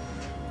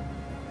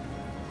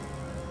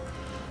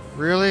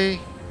 Really?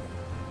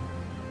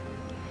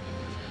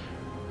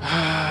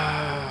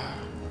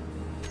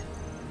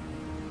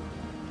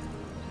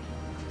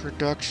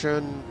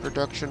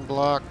 Production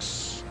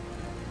blocks.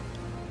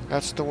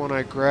 That's the one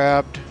I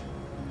grabbed.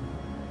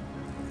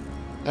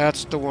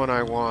 That's the one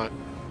I want.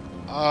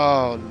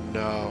 Oh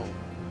no.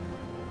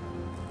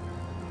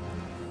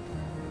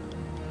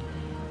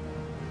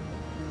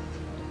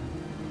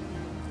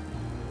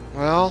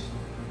 Well,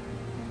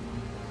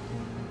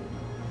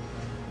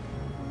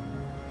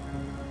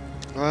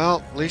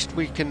 at least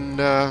we can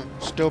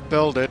still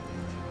build it.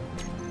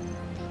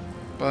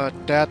 But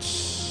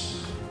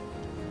that's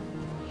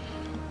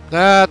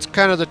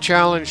kind of the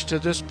challenge to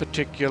this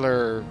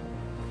particular.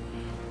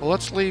 Well,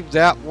 let's leave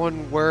that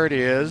one where it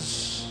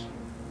is.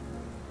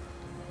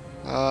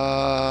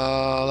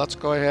 Let's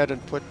go ahead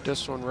and put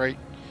this one right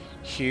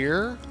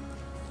here.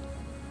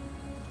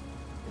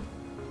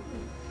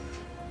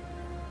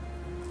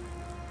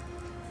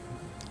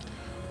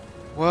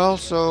 Well,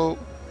 so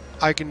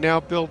I can now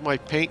build my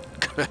paint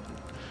gun,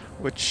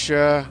 which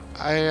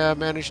I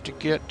managed to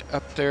get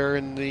up there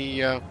in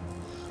the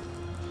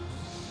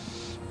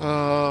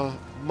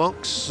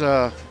monk's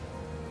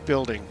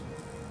building.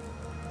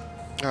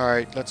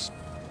 Alright, let's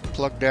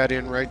plug that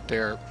in right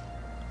there.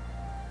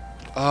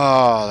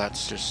 Oh,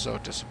 that's just so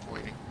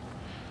disappointing.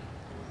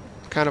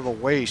 Kind of a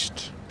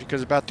waste,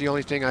 because about the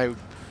only thing I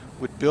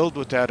would build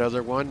with that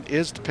other one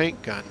is the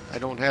paint gun. I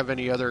don't have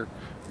any other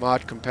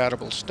mod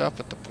compatible stuff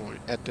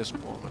at this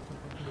moment.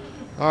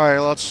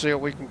 Alright, let's see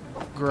what we can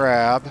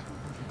grab.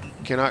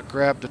 Cannot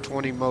grab the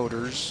 20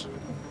 motors.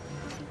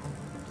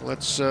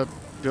 Let's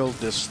build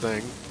this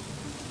thing.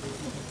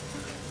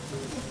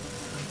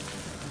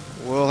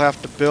 We'll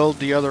have to build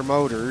the other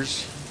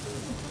motors.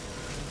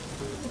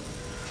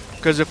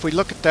 Because if we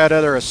look at that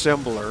other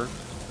assembler,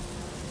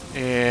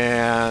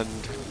 and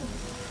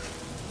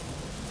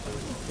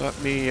let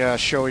me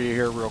show you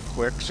here real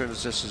quick as soon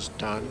as this is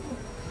done.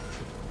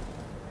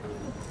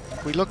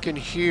 If we look in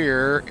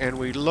here and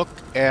we look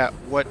at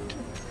what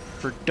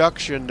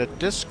production that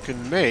this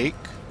can make,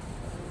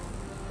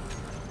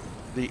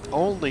 the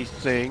only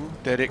thing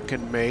that it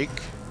can make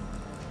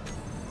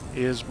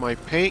is my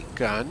paint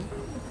gun.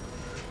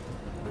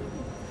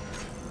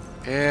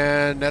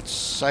 And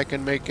that's, I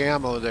can make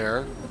ammo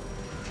there,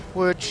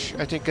 which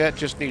I think that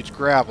just needs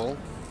gravel.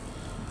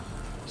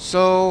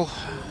 So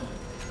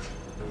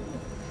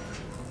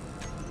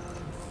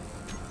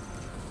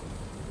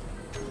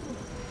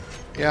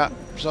yeah,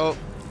 so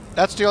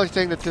that's the only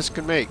thing that this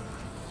can make.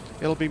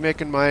 It'll be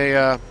making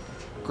my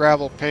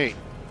gravel paint.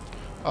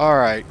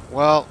 Alright,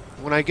 well,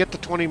 when I get the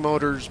 20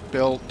 motors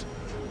built,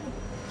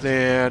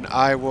 then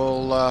I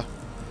will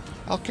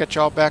I'll catch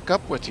y'all back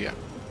up with you.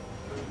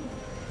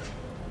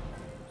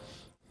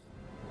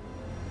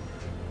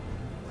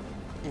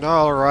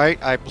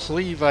 Alright, I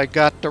believe I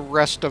got the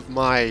rest of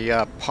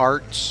my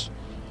parts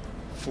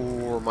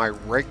for my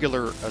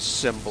regular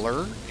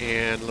assembler,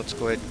 and let's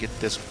go ahead and get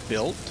this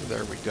built.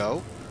 There we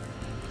go.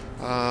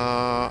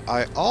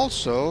 I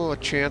also a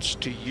chance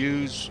to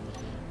use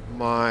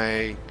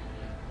my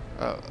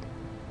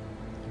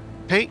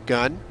paint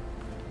gun.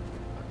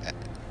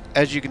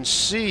 As you can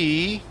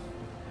see,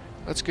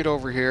 let's get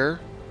over here.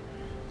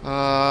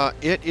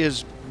 It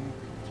is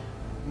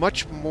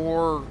much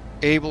more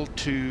able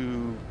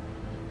to,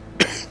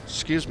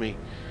 excuse me,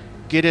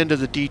 get into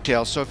the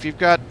details. So if you've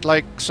got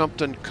like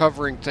something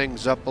covering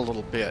things up a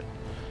little bit,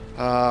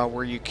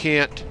 where you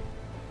can't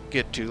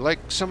get to, like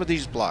some of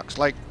these blocks,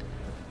 like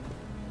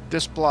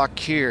this block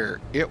here,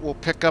 it will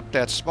pick up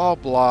that small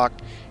block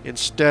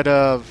instead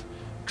of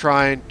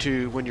trying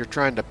to, when you're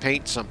trying to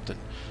paint something.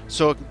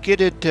 So it can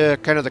get into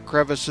kind of the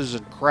crevices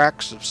and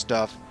cracks of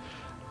stuff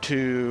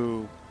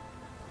to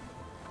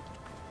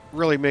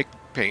really make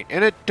paint.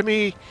 And it, to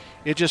me,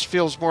 it just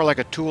feels more like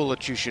a tool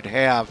that you should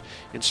have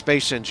in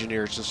Space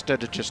Engineers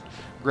instead of just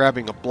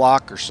grabbing a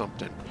block or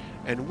something.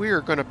 And we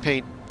are going to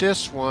paint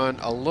this one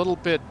a little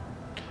bit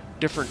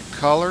different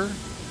color.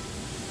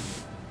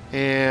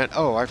 And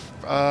oh,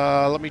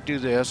 let me do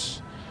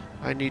this.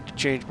 I need to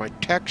change my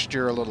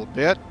texture a little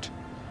bit.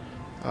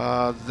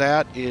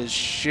 That is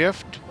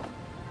shift,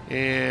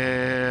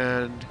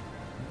 and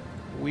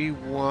we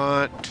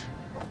want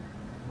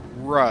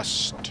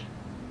rust.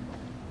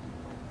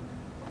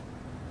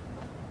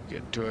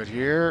 Get to it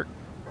here.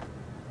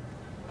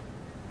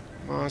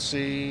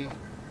 Mossy,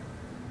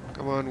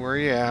 come on, where are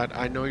you at?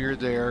 I know you're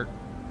there.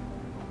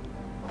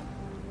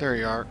 There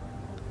you are.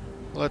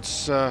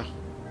 Let's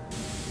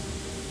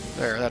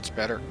there, that's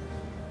better.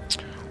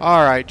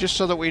 Alright, just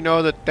so that we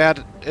know that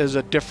that is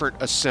a different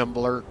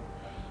assembler.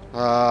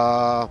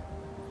 Son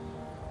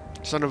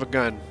of a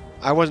gun.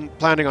 I wasn't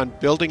planning on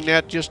building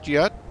that just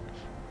yet,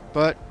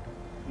 but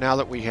now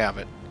that we have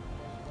it.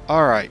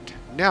 Alright,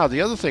 now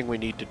the other thing we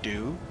need to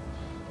do,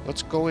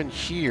 let's go in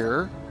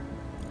here,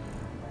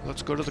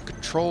 let's go to the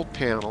control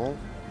panel,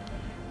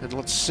 and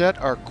let's set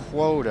our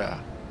quota.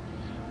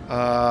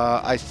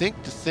 I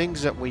think the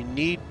things that we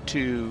need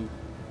to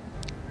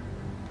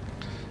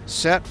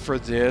set for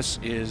this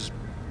is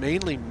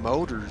mainly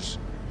motors.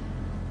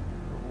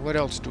 What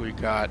else do we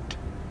got?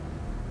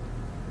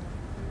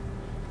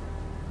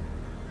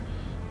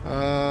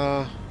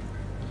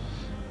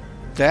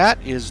 That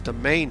is the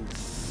main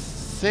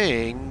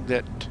thing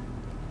that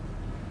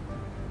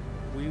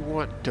we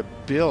want to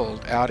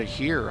build out of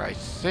here, I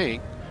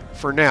think,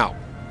 for now.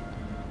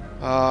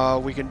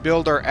 We can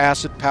build our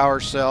acid power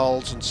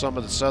cells and some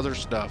of this other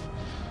stuff,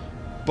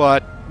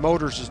 but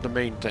motors is the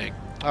main thing.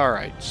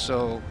 Alright,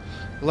 so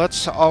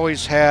let's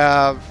always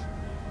have,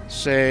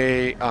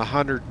 say,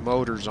 100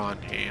 motors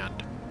on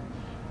hand.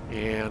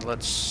 And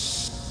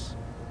let's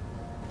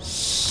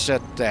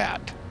set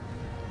that.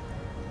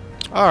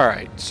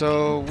 Alright,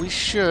 so we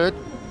should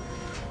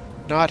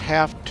not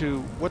have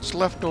to... What's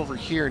left over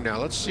here now?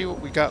 Let's see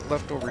what we got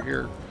left over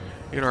here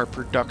in our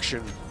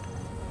production.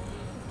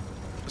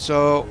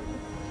 So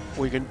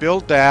we can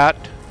build that.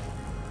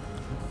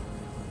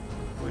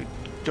 We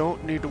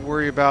don't need to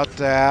worry about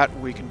that.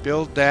 We can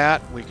build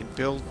that. We can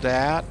build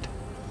that.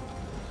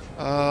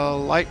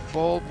 Light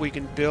bulb we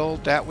can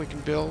build. That we can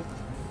build.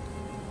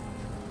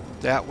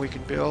 That we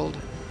can build.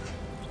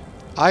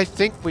 I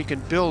think we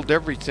can build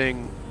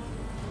everything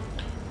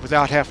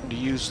without having to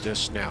use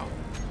this now.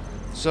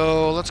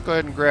 So let's go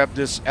ahead and grab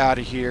this out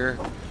of here.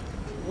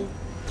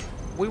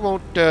 We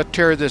won't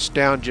tear this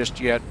down just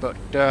yet, but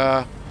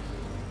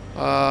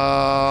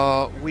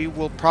we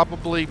will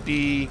probably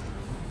be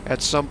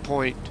at some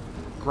point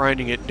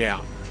grinding it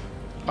down.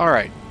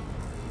 Alright.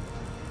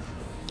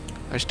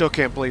 I still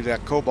can't believe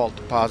that cobalt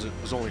deposit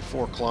was only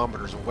 4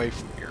 kilometers away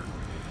from here.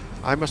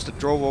 I must have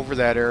drove over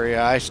that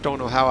area. I just don't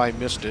know how I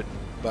missed it,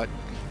 but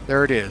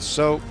there it is.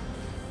 So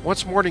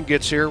once morning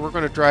gets here, we're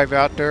going to drive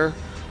out there.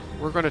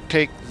 We're going to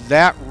take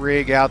that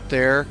rig out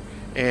there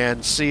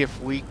and see if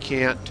we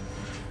can't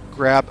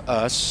grab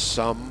us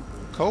some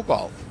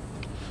cobalt.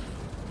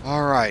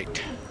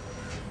 Alright.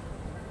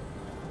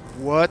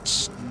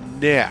 What's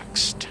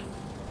next?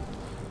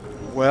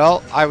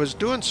 Well, I was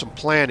doing some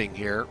planning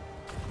here,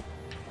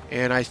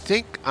 and I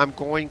think I'm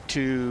going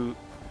to...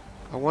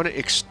 I want to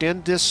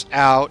extend this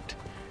out,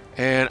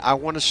 and I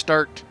want to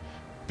start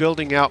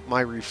building out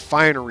my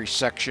refinery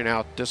section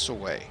out this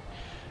way.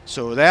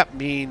 So that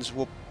means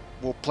we'll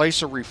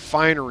place a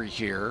refinery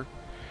here,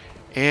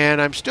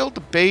 and I'm still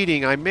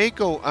debating. I may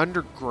go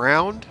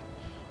underground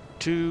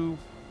to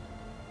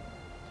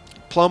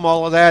plumb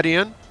all of that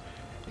in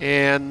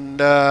and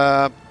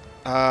kind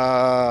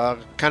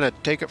of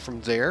take it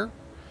from there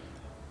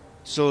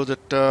so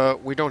that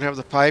we don't have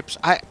the pipes.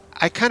 I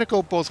kind of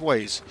go both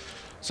ways.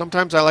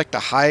 Sometimes I like to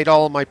hide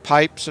all of my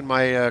pipes and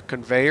my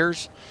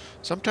conveyors.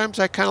 Sometimes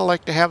I kind of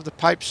like to have the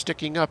pipes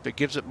sticking up. It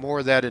gives it more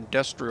of that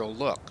industrial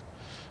look.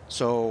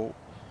 So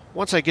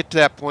once I get to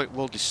that point,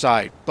 we'll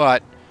decide.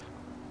 But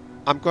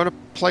I'm going to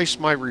place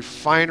my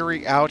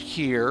refinery out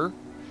here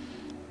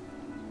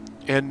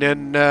and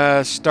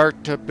then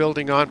start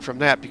building on from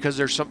that, because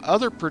there's some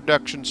other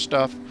production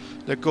stuff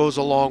that goes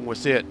along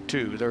with it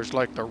too. There's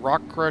like the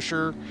rock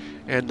crusher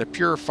and the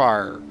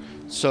purifier.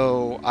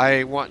 So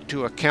I want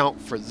to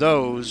account for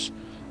those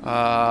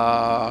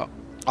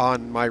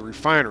on my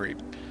refinery.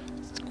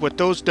 What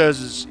those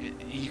does is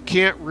you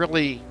can't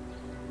really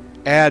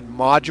add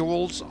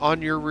modules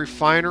on your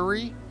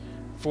refinery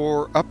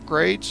for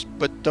upgrades,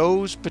 but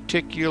those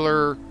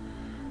particular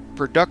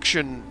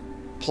production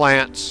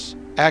plants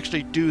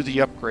actually do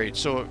the upgrade.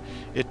 So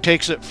it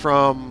takes it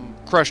from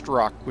crushed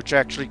rock, which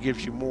actually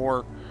gives you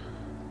more,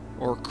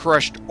 or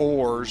crushed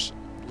ores,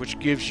 which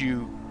gives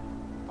you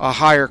a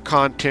higher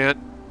content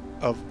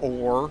of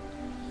ore,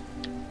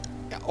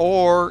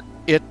 or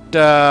it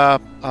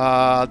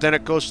then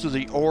it goes through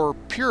the ore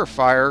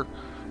purifier,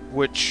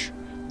 which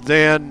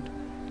then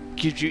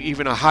gives you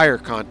even a higher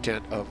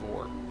content of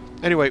ore.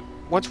 Anyway,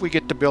 once we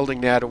get to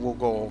building that, we'll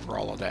go over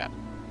all of that.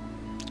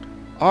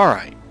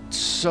 Alright,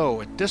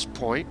 so at this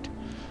point,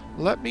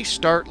 let me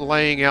start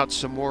laying out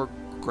some more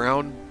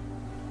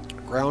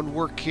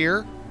groundwork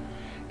here.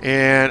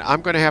 And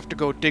I'm going to have to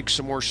go dig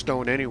some more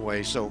stone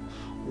anyway, so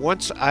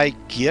once I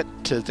get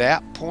to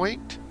that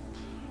point,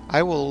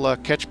 I will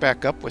catch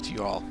back up with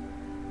you all.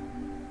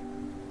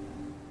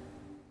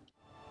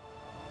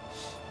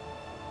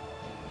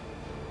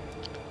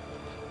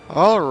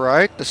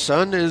 Alright, the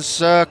sun has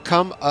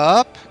come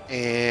up,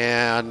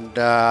 and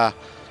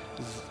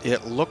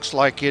it looks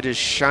like it is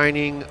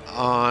shining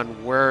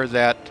on where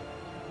that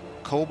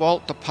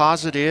cobalt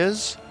deposit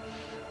is.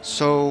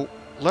 So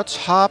let's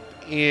hop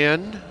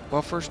in.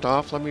 Well, first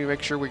off, let me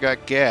make sure we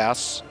got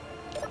gas.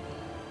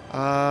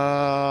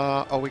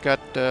 Oh, we got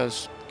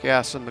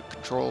gas in the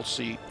control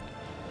seat,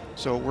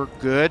 so we're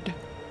good.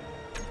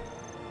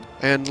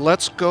 And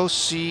let's go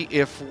see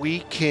if we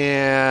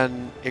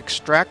can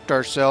extract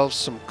ourselves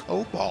some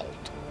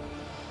cobalt.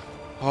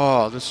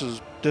 Oh, this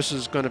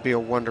is going to be a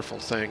wonderful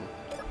thing.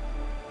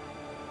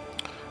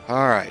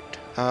 All right,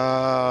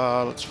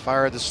 let's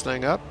fire this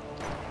thing up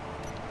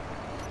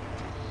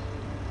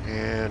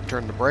and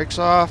turn the brakes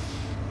off.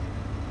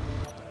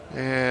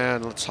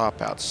 And let's hop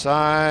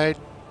outside.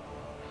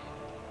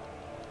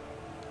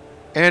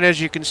 And as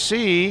you can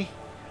see,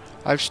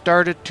 I've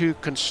started to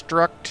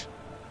construct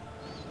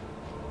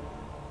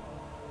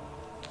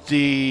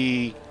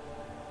the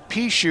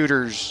pea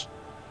shooters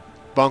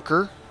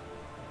bunker.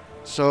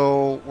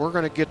 So we're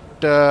going to get,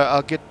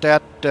 I'll get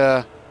that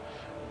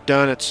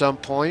done at some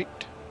point.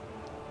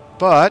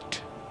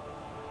 But,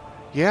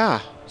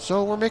 yeah,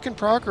 so we're making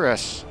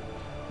progress.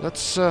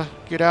 Let's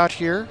get out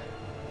here.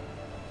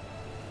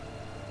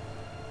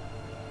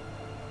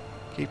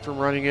 Keep from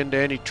running into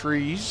any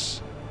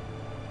trees.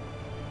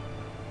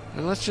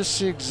 And let's just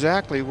see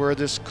exactly where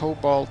this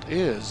cobalt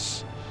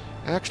is.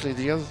 Actually,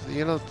 the other,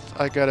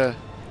 I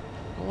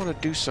want to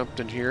do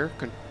something here.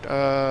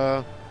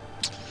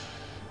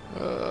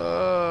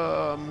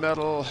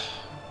 Metal.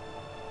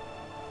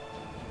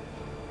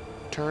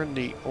 Turn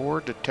the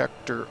ore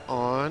detector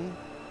on.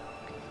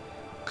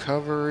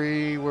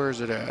 Recovery, where is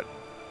it at?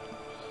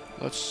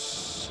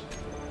 Let's.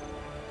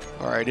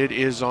 Alright, it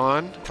is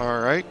on.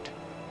 Alright.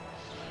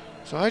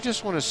 So I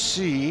just want to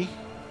see.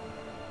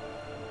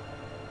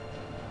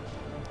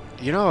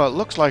 You know, it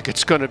looks like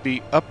it's going to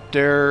be up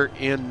there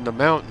in the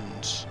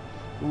mountains.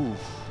 Ooh.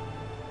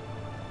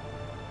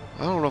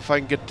 I don't know if I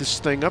can get this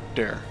thing up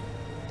there.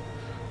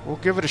 We'll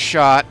give it a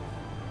shot.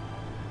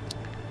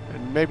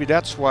 And maybe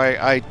that's why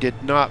I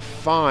did not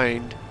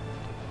find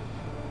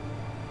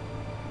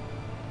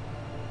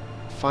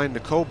the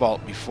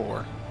cobalt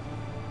before.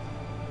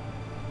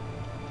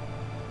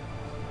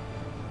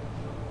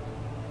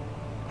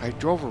 I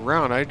drove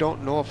around. I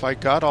don't know if I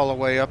got all the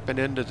way up and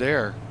into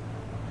there.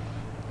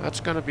 That's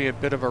going to be a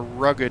bit of a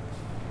rugged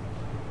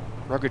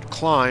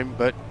climb,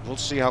 but we'll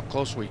see how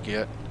close we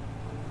get.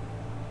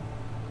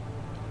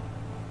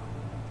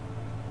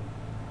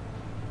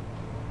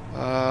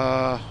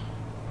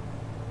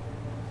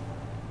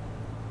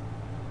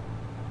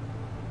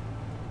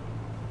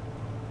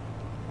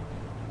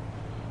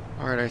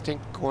 Alright, I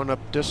think going up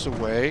this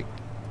way,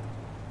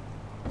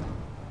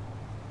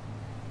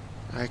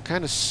 I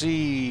kind of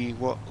see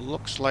what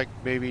looks like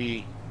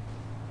maybe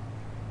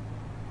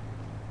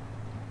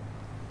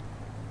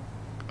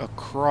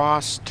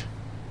across,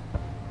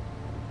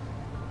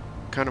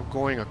 kind of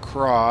going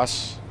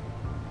across.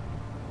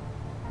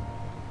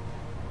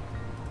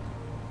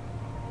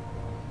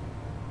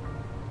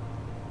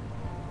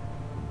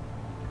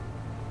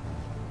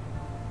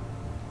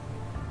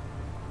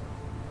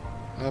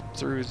 Up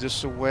through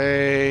this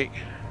way.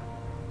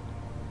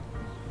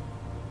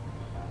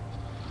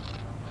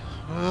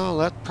 Well,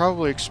 that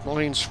probably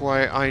explains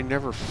why I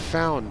never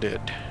found it.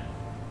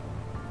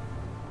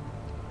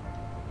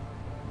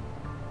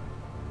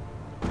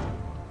 I'm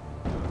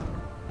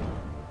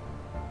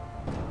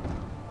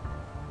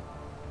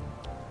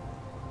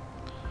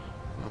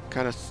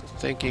kind of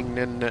thinking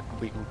then that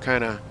we can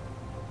kind of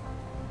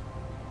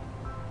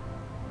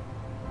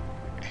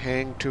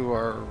hang to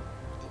our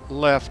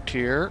left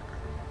here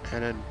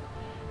and then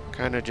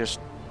kind of just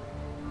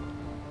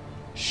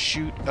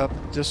shoot up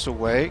this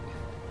way.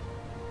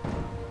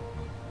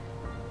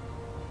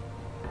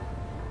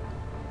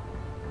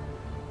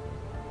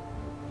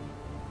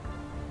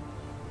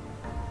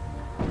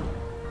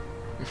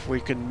 If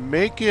we can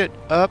make it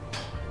up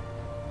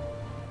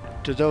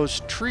to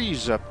those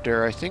trees up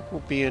there, I think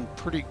we'll be in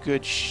pretty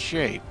good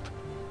shape.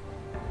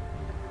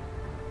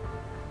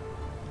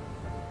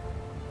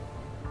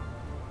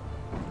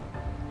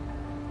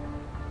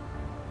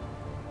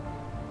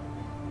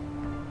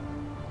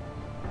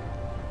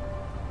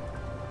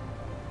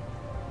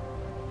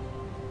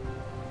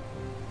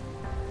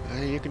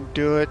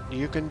 do it.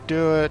 You can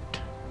do it.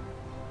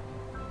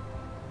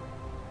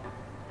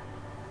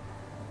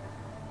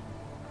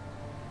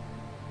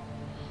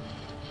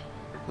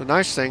 The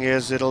nice thing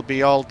is it'll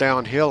be all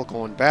downhill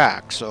going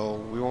back, so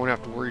we won't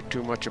have to worry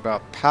too much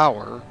about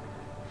power.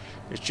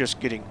 It's just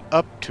getting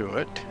up to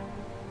it.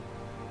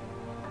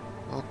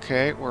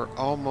 Okay, we're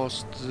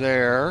almost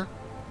there.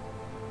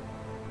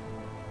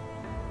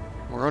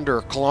 We're under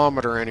a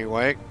kilometer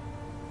anyway.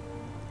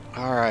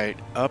 Alright,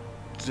 up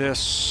this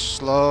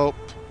slope.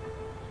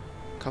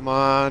 Come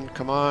on,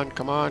 come on,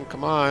 come on,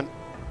 come on.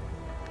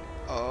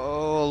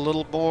 Oh, a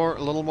little more,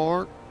 a little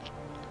more.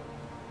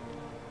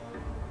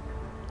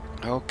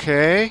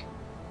 Okay.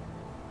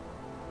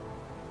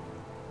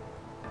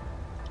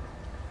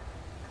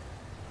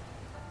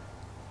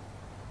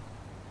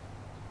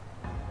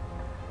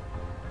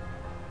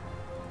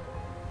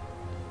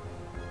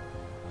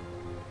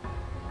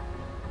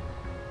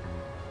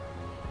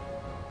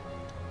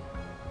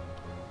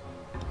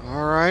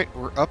 Alright,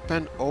 we're up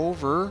and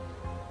over.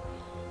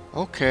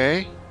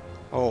 Okay.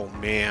 Oh,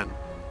 man.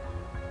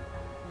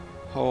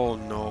 Oh,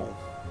 no.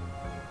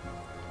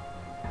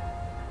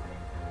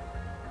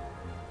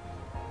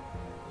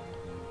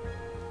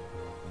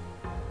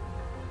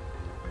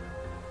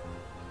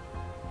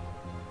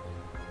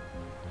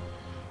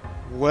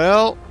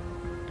 Well,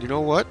 you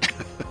know what?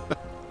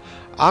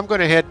 I'm going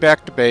to head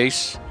back to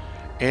base,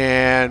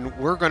 and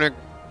we're going to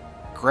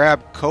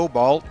grab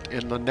cobalt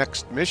in the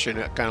next mission,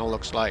 it kind of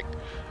looks like.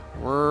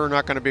 We're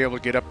not going to be able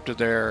to get up to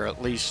there,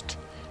 at least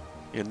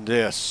in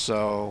this,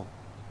 so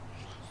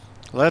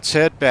let's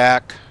head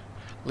back.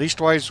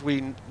 Leastwise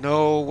we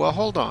know... Well,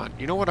 hold on.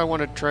 You know what I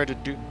want to try to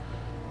do?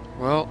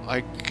 Well, I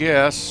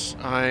guess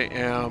I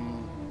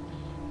am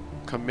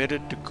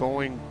committed to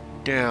going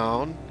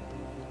down.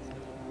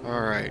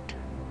 Alright.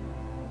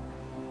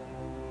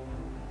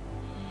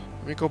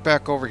 Let me go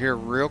back over here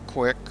real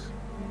quick.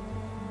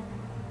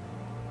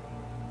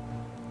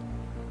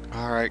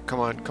 Alright, come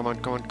on, come on,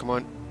 come on, come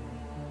on.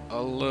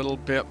 A little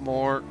bit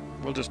more.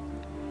 We'll just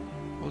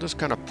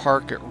kind of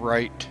park it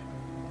right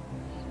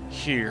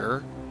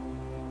here.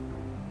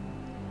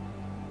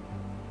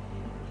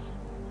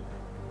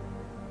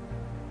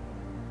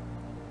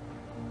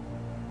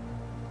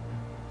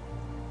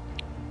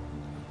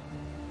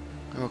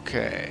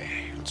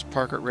 Okay, let's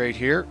park it right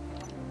here.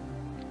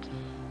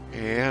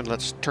 And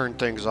let's turn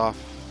things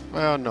off.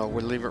 Well, no,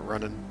 we'll leave it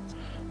running.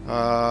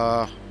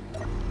 I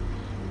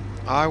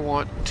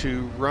want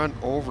to run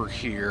over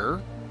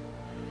here.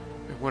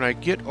 When I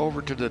get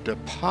over to the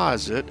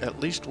deposit, at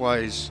least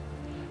wise,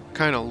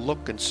 kind of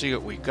look and see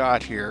what we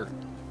got here.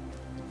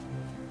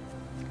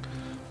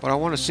 But I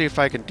want to see if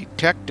I can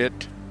detect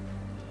it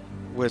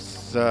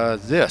with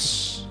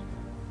this.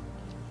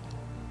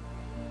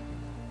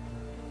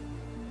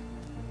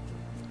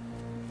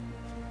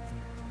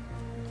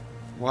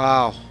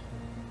 Wow.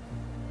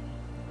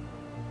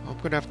 I'm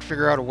going to have to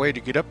figure out a way to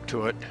get up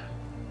to it.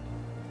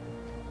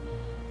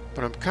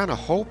 But I'm kind of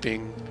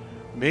hoping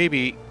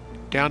maybe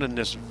down in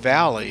this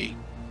valley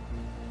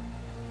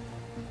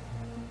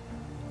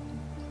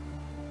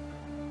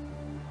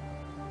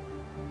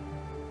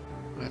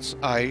that's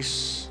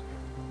ice.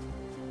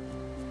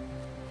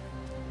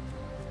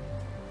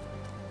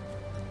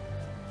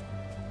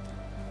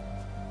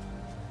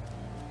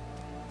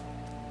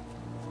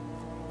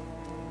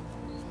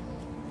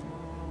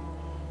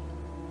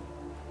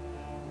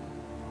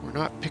 We're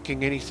not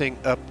picking anything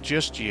up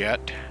just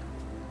yet.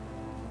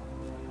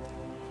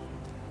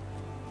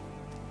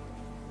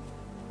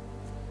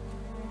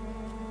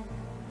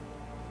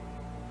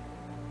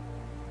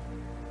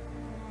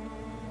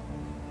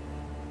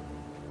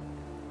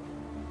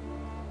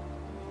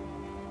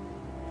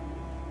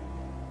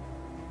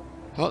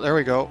 Oh, there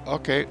we go.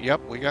 Okay, yep,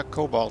 we got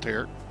cobalt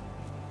here.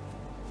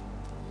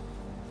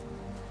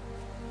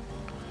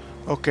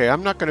 Okay,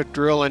 I'm not going to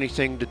drill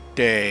anything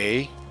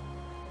today.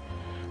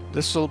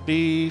 This will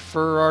be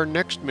for our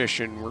next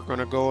mission. We're going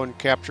to go and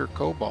capture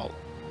cobalt.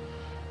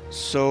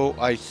 So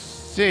I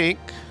think,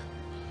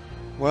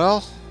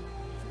 well,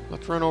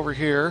 let's run over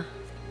here.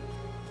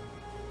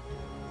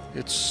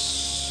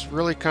 It's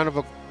really kind of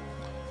a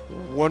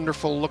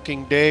wonderful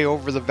looking day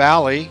over the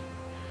valley.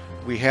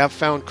 We have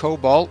found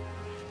cobalt.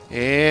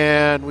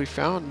 And we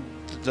found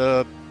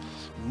the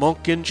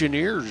Monk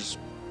Engineers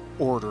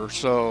order,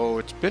 so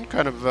it's been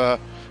kind of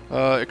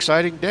an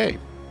exciting day.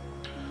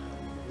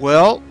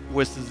 Well,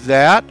 with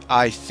that,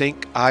 I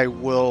think I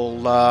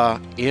will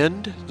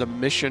end the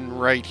mission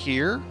right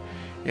here,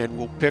 and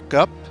we'll pick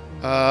up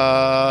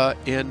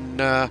in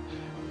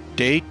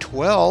day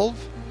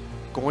 12,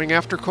 going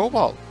after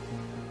cobalt.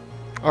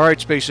 All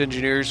right, Space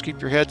Engineers, keep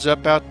your heads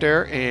up out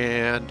there,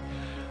 and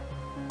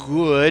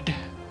good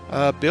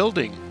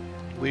building.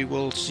 We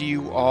will see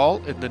you all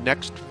in the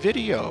next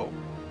video.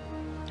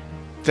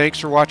 Thanks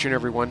for watching,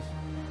 everyone.